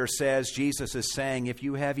one writer says, Jesus is saying, if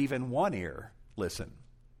you have even one ear, listen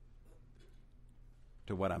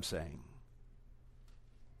to what I'm saying.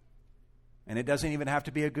 And it doesn't even have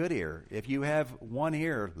to be a good ear. If you have one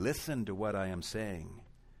ear, listen to what I am saying.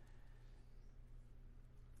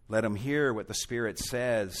 Let him hear what the Spirit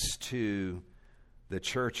says to the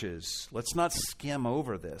churches. Let's not skim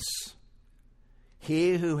over this.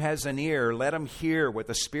 He who has an ear, let him hear what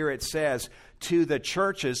the Spirit says to the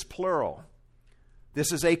churches, plural.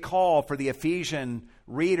 This is a call for the Ephesian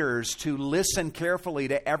readers to listen carefully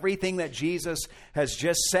to everything that Jesus has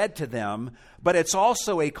just said to them, but it's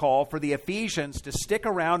also a call for the Ephesians to stick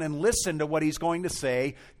around and listen to what he's going to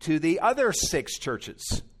say to the other 6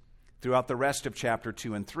 churches throughout the rest of chapter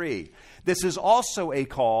 2 and 3. This is also a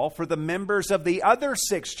call for the members of the other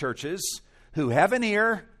 6 churches who have an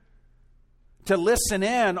ear to listen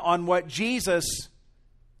in on what Jesus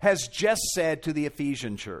has just said to the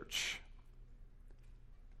Ephesian church.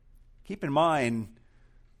 Keep in mind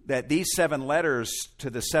that these 7 letters to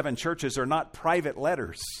the 7 churches are not private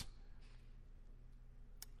letters.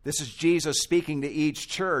 This is Jesus speaking to each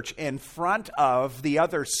church in front of the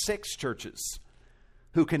other 6 churches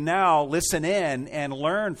who can now listen in and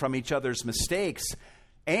learn from each other's mistakes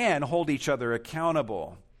and hold each other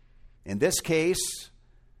accountable. In this case,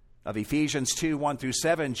 of Ephesians 2, 1 through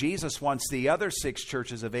 7, Jesus wants the other 6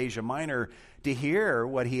 churches of Asia Minor to hear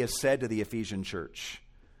what he has said to the Ephesian church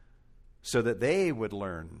so that they would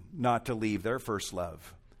learn not to leave their first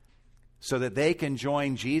love, so that they can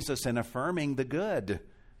join Jesus in affirming the good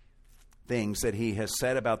things that he has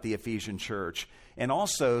said about the Ephesian church, and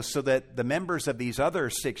also so that the members of these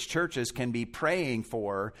other 6 churches can be praying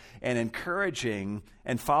for and encouraging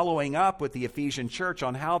and following up with the Ephesian church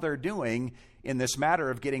on how they're doing in this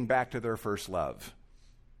matter of getting back to their first love.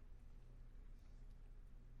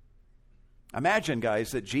 Imagine,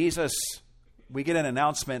 guys, that we get an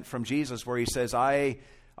announcement from Jesus where he says, I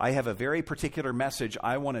have a very particular message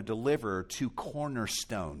I want to deliver to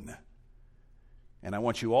Cornerstone. And I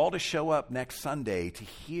want you all to show up next Sunday to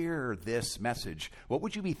hear this message. What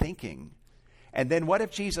would you be thinking? And then what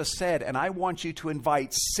if Jesus said, and I want you to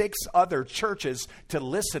invite 6 other churches to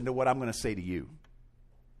listen to what I'm going to say to you?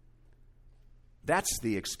 That's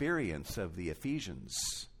the experience of the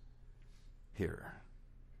Ephesians here.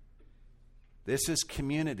 This is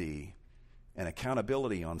community and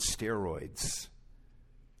accountability on steroids.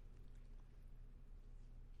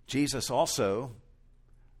 Jesus also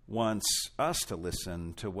wants us to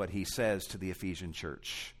listen to what he says to the Ephesian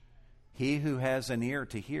church. He who has an ear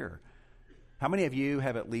to hear. How many of you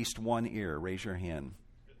have at least one ear? Raise your hand.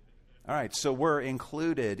 All right, so we're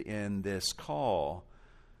included in this call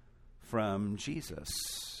from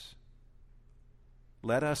Jesus.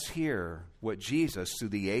 Let us hear what Jesus, through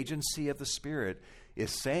the agency of the Spirit,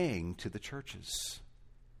 is saying to the churches.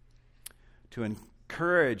 To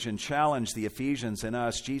encourage and challenge the Ephesians and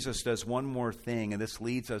us, Jesus does one more thing, and this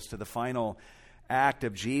leads us to the final act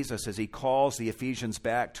of Jesus as he calls the Ephesians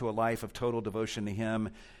back to a life of total devotion to him,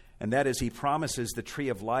 and that is he promises the tree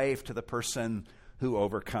of life to the person who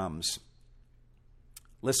overcomes.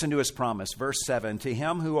 Listen to his promise. Verse 7, "To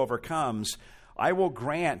him who overcomes, I will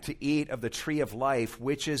grant to eat of the tree of life,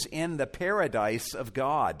 which is in the paradise of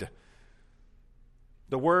God."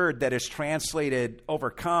 The word that is translated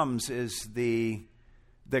overcomes is the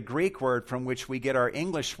Greek word from which we get our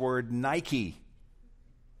English word Nike.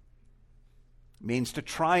 It means to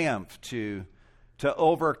triumph, to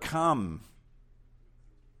overcome.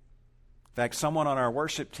 In fact, someone on our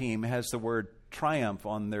worship team has the word triumph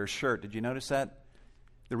on their shirt. Did you notice that?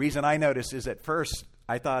 The reason I noticed is at first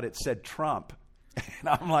I thought it said Trump. And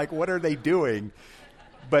I'm like, what are they doing?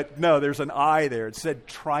 But no, there's an I there. It said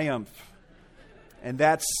triumph. And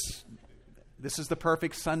this is the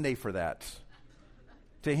perfect Sunday for that.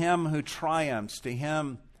 To him who triumphs, to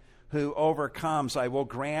him who overcomes, I will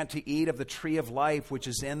grant to eat of the tree of life, which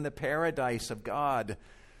is in the paradise of God.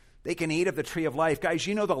 They can eat of the tree of life. Guys,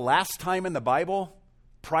 you know the last time in the Bible,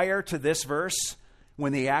 prior to this verse,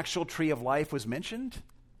 when the actual tree of life was mentioned?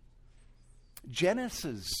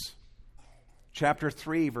 Genesis chapter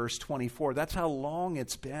 3, verse 24. That's how long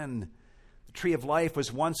it's been. The tree of life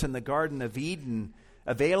was once in the Garden of Eden,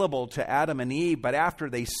 available to Adam and Eve, but after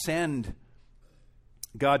they sinned,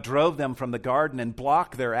 God drove them from the garden and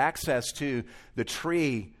blocked their access to the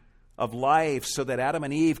tree of life so that Adam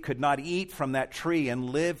and Eve could not eat from that tree and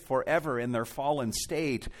live forever in their fallen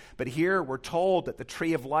state. But here we're told that the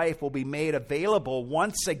tree of life will be made available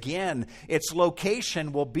once again. Its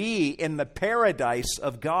location will be in the paradise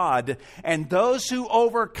of God, and those who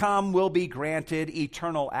overcome will be granted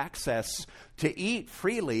eternal access to eat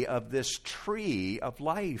freely of this tree of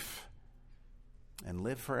life and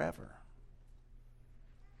live forever.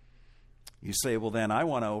 You say, well, then I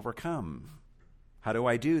want to overcome. How do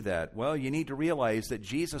I do that? Well, you need to realize that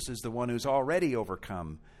Jesus is the one who's already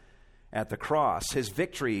overcome at the cross. His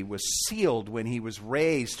victory was sealed when he was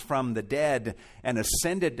raised from the dead and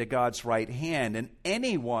ascended to God's right hand. And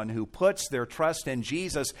anyone who puts their trust in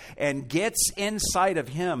Jesus and gets inside of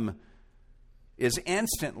him is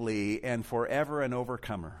instantly and forever an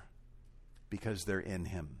overcomer because they're in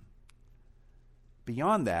him.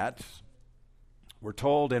 Beyond that, we're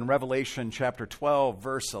told in Revelation chapter 12,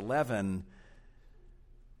 verse 11,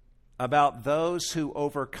 about those who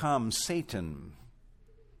overcome Satan.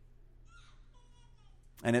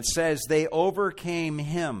 And it says, they overcame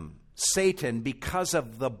him, Satan, because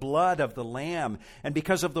of the blood of the Lamb and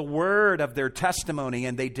because of the word of their testimony,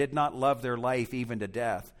 and they did not love their life even to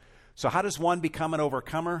death. So how does one become an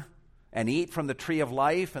overcomer and eat from the tree of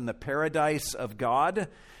life and the paradise of God?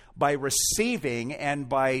 By receiving and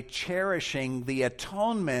by cherishing the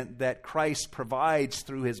atonement that Christ provides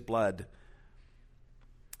through his blood.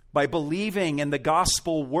 By believing in the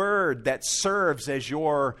gospel word that serves as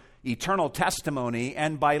your eternal testimony,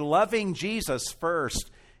 and by loving Jesus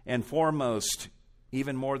first and foremost,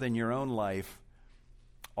 even more than your own life,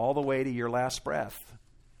 all the way to your last breath.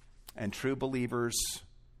 And true believers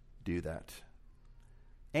do that.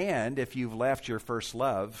 And if you've left your first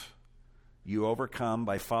love, you overcome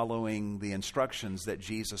by following the instructions that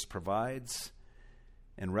Jesus provides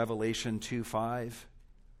in Revelation 2:5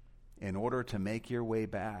 in order to make your way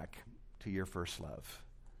back to your first love.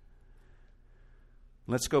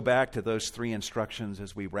 Let's go back to those three instructions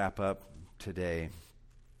as we wrap up today.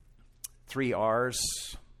 3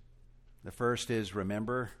 R's. The first is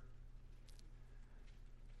remember.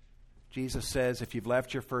 Jesus says, if you've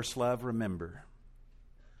left your first love, remember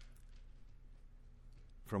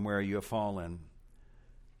from where you have fallen.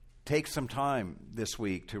 Take some time this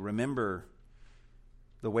week to remember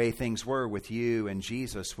the way things were with you and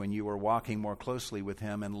Jesus when you were walking more closely with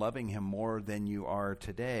him and loving him more than you are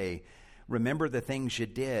today. Remember the things you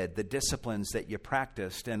did, the disciplines that you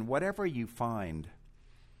practiced, and whatever you find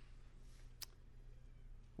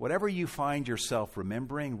yourself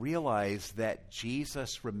remembering, realize that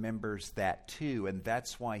Jesus remembers that too, and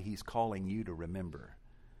that's why he's calling you to remember.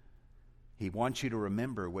 He wants you to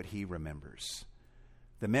remember what he remembers.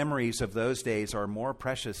 The memories of those days are more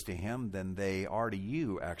precious to him than they are to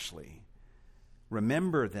you, actually.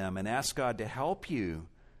 Remember them and ask God to help you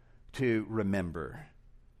to remember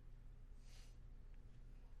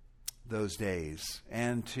those days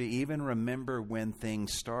and to even remember when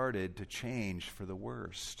things started to change for the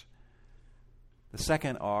worst. The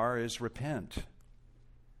second R is repent.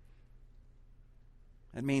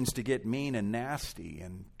 It means to get mean and nasty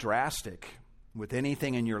and drastic with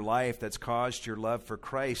anything in your life that's caused your love for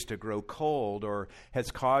Christ to grow cold or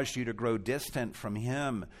has caused you to grow distant from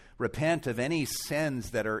him. Repent of any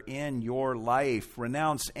sins that are in your life.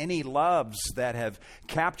 Renounce any loves that have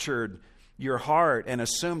captured your heart and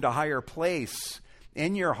assumed a higher place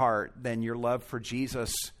in your heart than your love for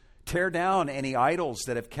Jesus. Tear down any idols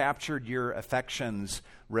that have captured your affections.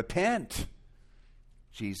 Repent,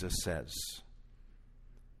 Jesus says.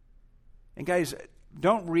 And guys,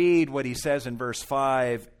 don't read what he says in verse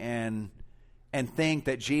 5 and and think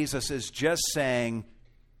that Jesus is just saying,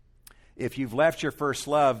 if you've left your first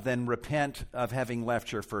love, then repent of having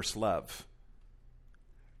left your first love.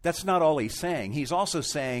 That's not all he's saying. He's also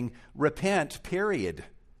saying, repent, period.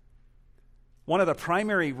 One of the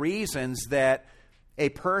primary reasons that a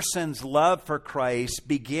person's love for Christ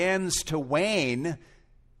begins to wane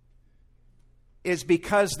is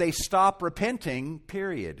because they stop repenting,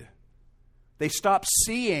 period. They stop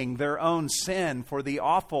seeing their own sin for the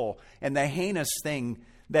awful and the heinous thing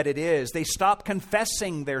that it is. They stop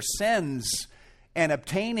confessing their sins and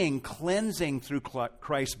obtaining cleansing through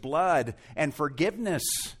Christ's blood and forgiveness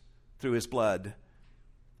through his blood.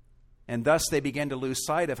 And thus they begin to lose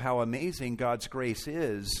sight of how amazing God's grace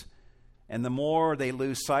is. And the more they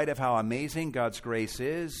lose sight of how amazing God's grace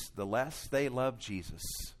is, the less they love Jesus.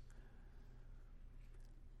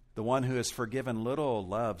 The one who is forgiven little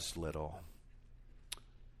loves little.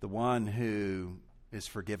 The one who is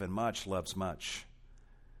forgiven much loves much.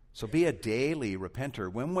 So be a daily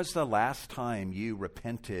repenter. When was the last time you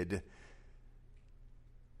repented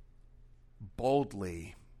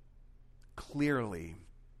boldly, clearly,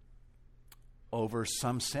 over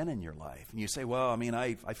some sin in your life? And you say, well,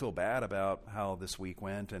 I feel bad about how this week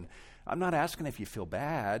went. And I'm not asking if you feel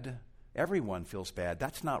bad. Everyone feels bad.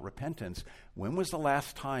 That's not repentance. When was the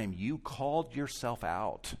last time you called yourself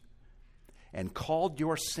out and called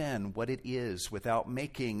your sin what it is without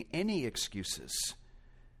making any excuses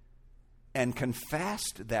and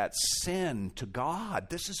confessed that sin to God?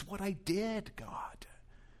 This is what I did, God.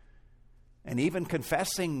 And even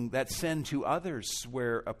confessing that sin to others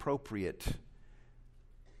where appropriate.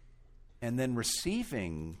 And then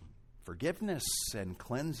receiving forgiveness and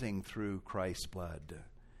cleansing through Christ's blood.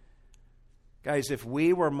 Guys, if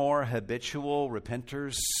we were more habitual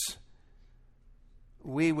repenters,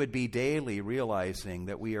 we would be daily realizing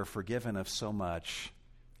that we are forgiven of so much,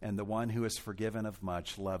 and the one who is forgiven of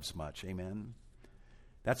much loves much. Amen?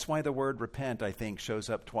 That's why the word repent, I think,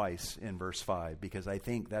 shows up twice in verse 5, because I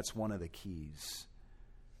think that's one of the keys.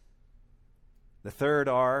 The third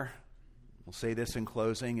R, we'll say this in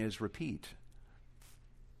closing, is repeat.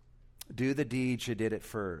 Do the deeds you did at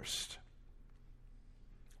first.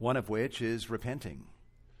 One of which is repenting.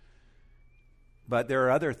 But there are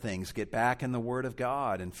other things. Get back in the Word of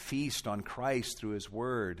God and feast on Christ through His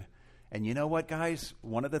Word. And you know what, guys?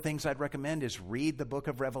 One of the things I'd recommend is read the book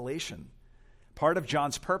of Revelation. Part of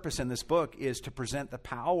John's purpose in this book is to present the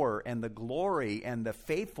power and the glory and the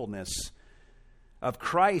faithfulness of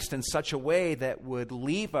Christ in such a way that would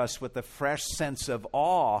leave us with a fresh sense of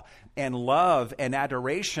awe and love and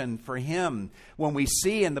adoration for Him. When we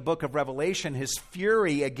see in the book of Revelation His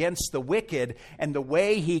fury against the wicked and the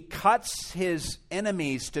way He cuts His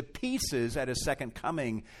enemies to pieces at His second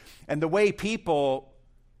coming, and the way people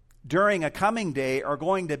during a coming day are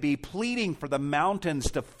going to be pleading for the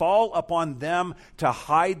mountains to fall upon them to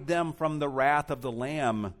hide them from the wrath of the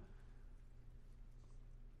Lamb.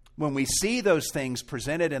 When we see those things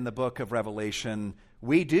presented in the book of Revelation,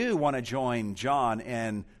 we do want to join John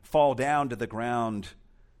and fall down to the ground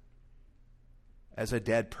as a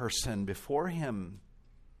dead person before Him.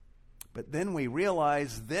 But then we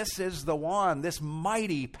realize this is the one, this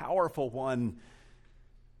mighty, powerful one,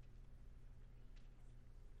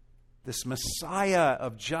 this Messiah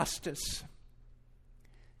of justice,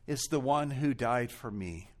 is the one who died for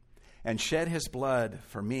me and shed His blood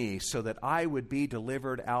for me so that I would be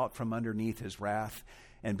delivered out from underneath His wrath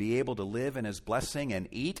and be able to live in His blessing and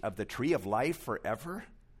eat of the tree of life forever.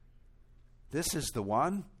 This is the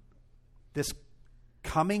one, this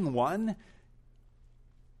coming one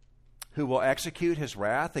who will execute His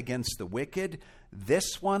wrath against the wicked.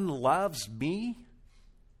 This one loves me.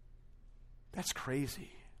 That's crazy.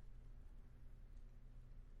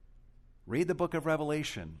 Read the book of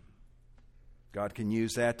Revelation. God can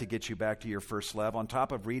use that to get you back to your first love. On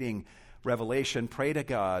top of reading Revelation, pray to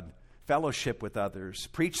God, fellowship with others,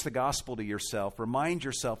 preach the gospel to yourself, remind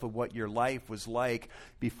yourself of what your life was like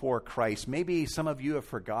before Christ. Maybe some of you have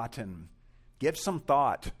forgotten. Give some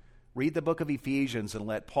thought. Read the book of Ephesians and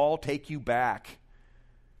let Paul take you back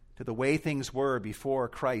to the way things were before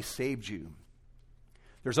Christ saved you.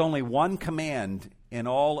 There's only one command in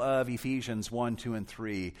all of Ephesians 1, 2, and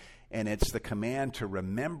 3, and it's the command to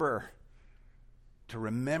remember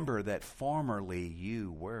that formerly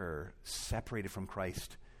you were separated from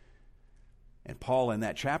Christ. And Paul in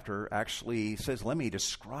that chapter actually says, let me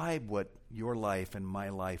describe what your life and my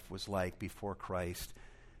life was like before Christ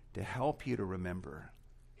to help you to remember.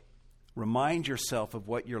 Remind yourself of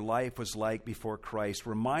what your life was like before Christ.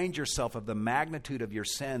 Remind yourself of the magnitude of your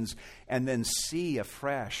sins, and then see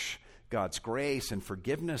afresh God's grace and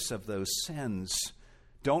forgiveness of those sins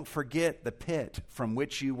Don't forget the pit from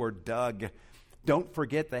which you were dug. Don't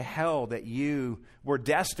forget the hell that you were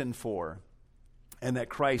destined for and that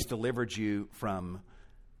Christ delivered you from.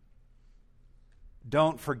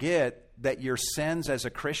 Don't forget that your sins as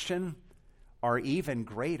a Christian are even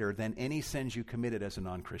greater than any sins you committed as a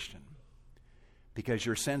non-Christian. Because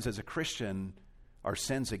your sins as a Christian are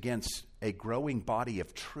sins against a growing body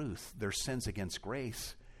of truth. They're sins against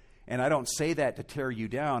grace. And I don't say that to tear you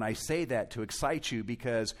down. I say that to excite you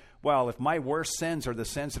because, well, if my worst sins are the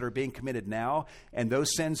sins that are being committed now, and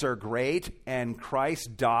those sins are great, and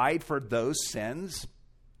Christ died for those sins,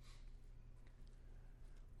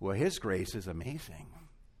 well, His grace is amazing.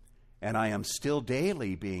 And I am still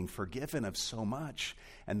daily being forgiven of so much.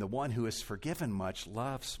 And the one who is forgiven much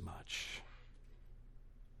loves much.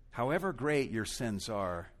 However great your sins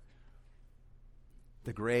are,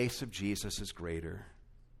 the grace of Jesus is greater.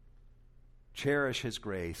 Cherish His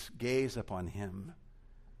grace. Gaze upon Him.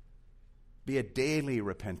 Be a daily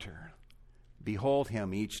repenter. Behold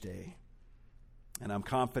Him each day. And I'm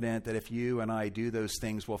confident that if you and I do those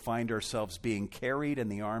things, we'll find ourselves being carried in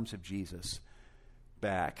the arms of Jesus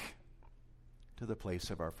back to the place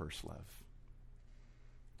of our first love.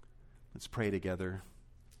 Let's pray together.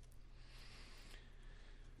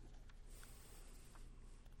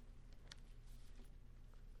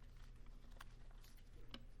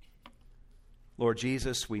 Lord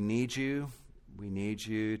Jesus, we need you. We need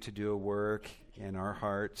you to do a work in our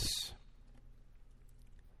hearts.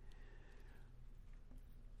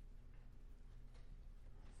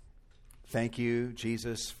 Thank you,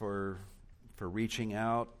 Jesus, for reaching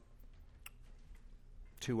out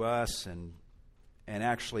to us and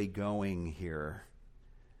actually going here.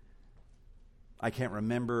 I can't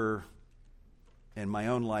remember in my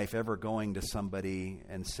own life ever going to somebody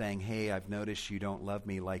and saying, hey, I've noticed you don't love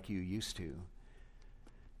me like you used to.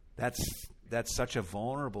 That's such a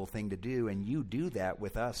vulnerable thing to do, and you do that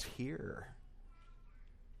with us here.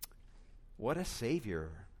 What a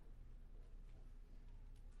Savior.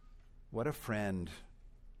 What a friend.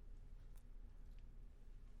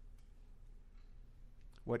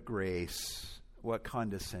 What grace. What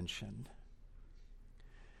condescension.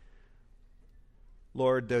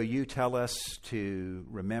 Lord, though you tell us to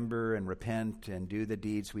remember and repent and do the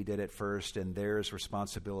deeds we did at first, and there's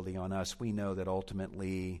responsibility on us, we know that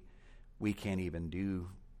ultimately we can't even do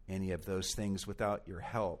any of those things without your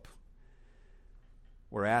help.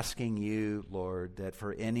 We're asking you, Lord, that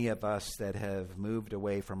for any of us that have moved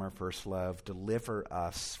away from our first love, deliver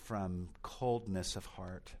us from coldness of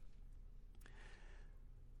heart.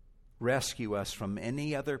 Rescue us from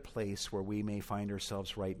any other place where we may find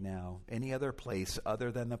ourselves right now, any other place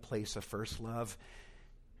other than the place of first love,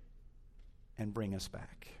 and bring us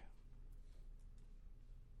back.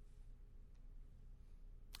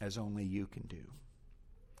 As only you can do.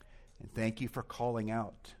 And thank you for calling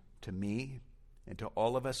out to me and to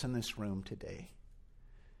all of us in this room today.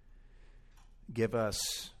 Give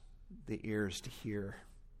us the ears to hear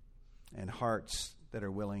and hearts that are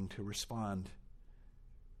willing to respond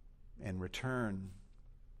and return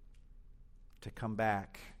to come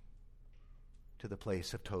back to the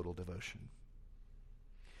place of total devotion.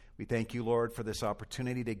 We thank you, Lord, for this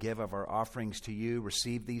opportunity to give of our offerings to you.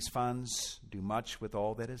 Receive these funds. Do much with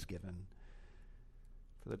all that is given.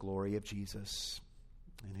 For the glory of Jesus,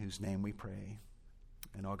 in whose name we pray.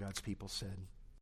 And all God's people said,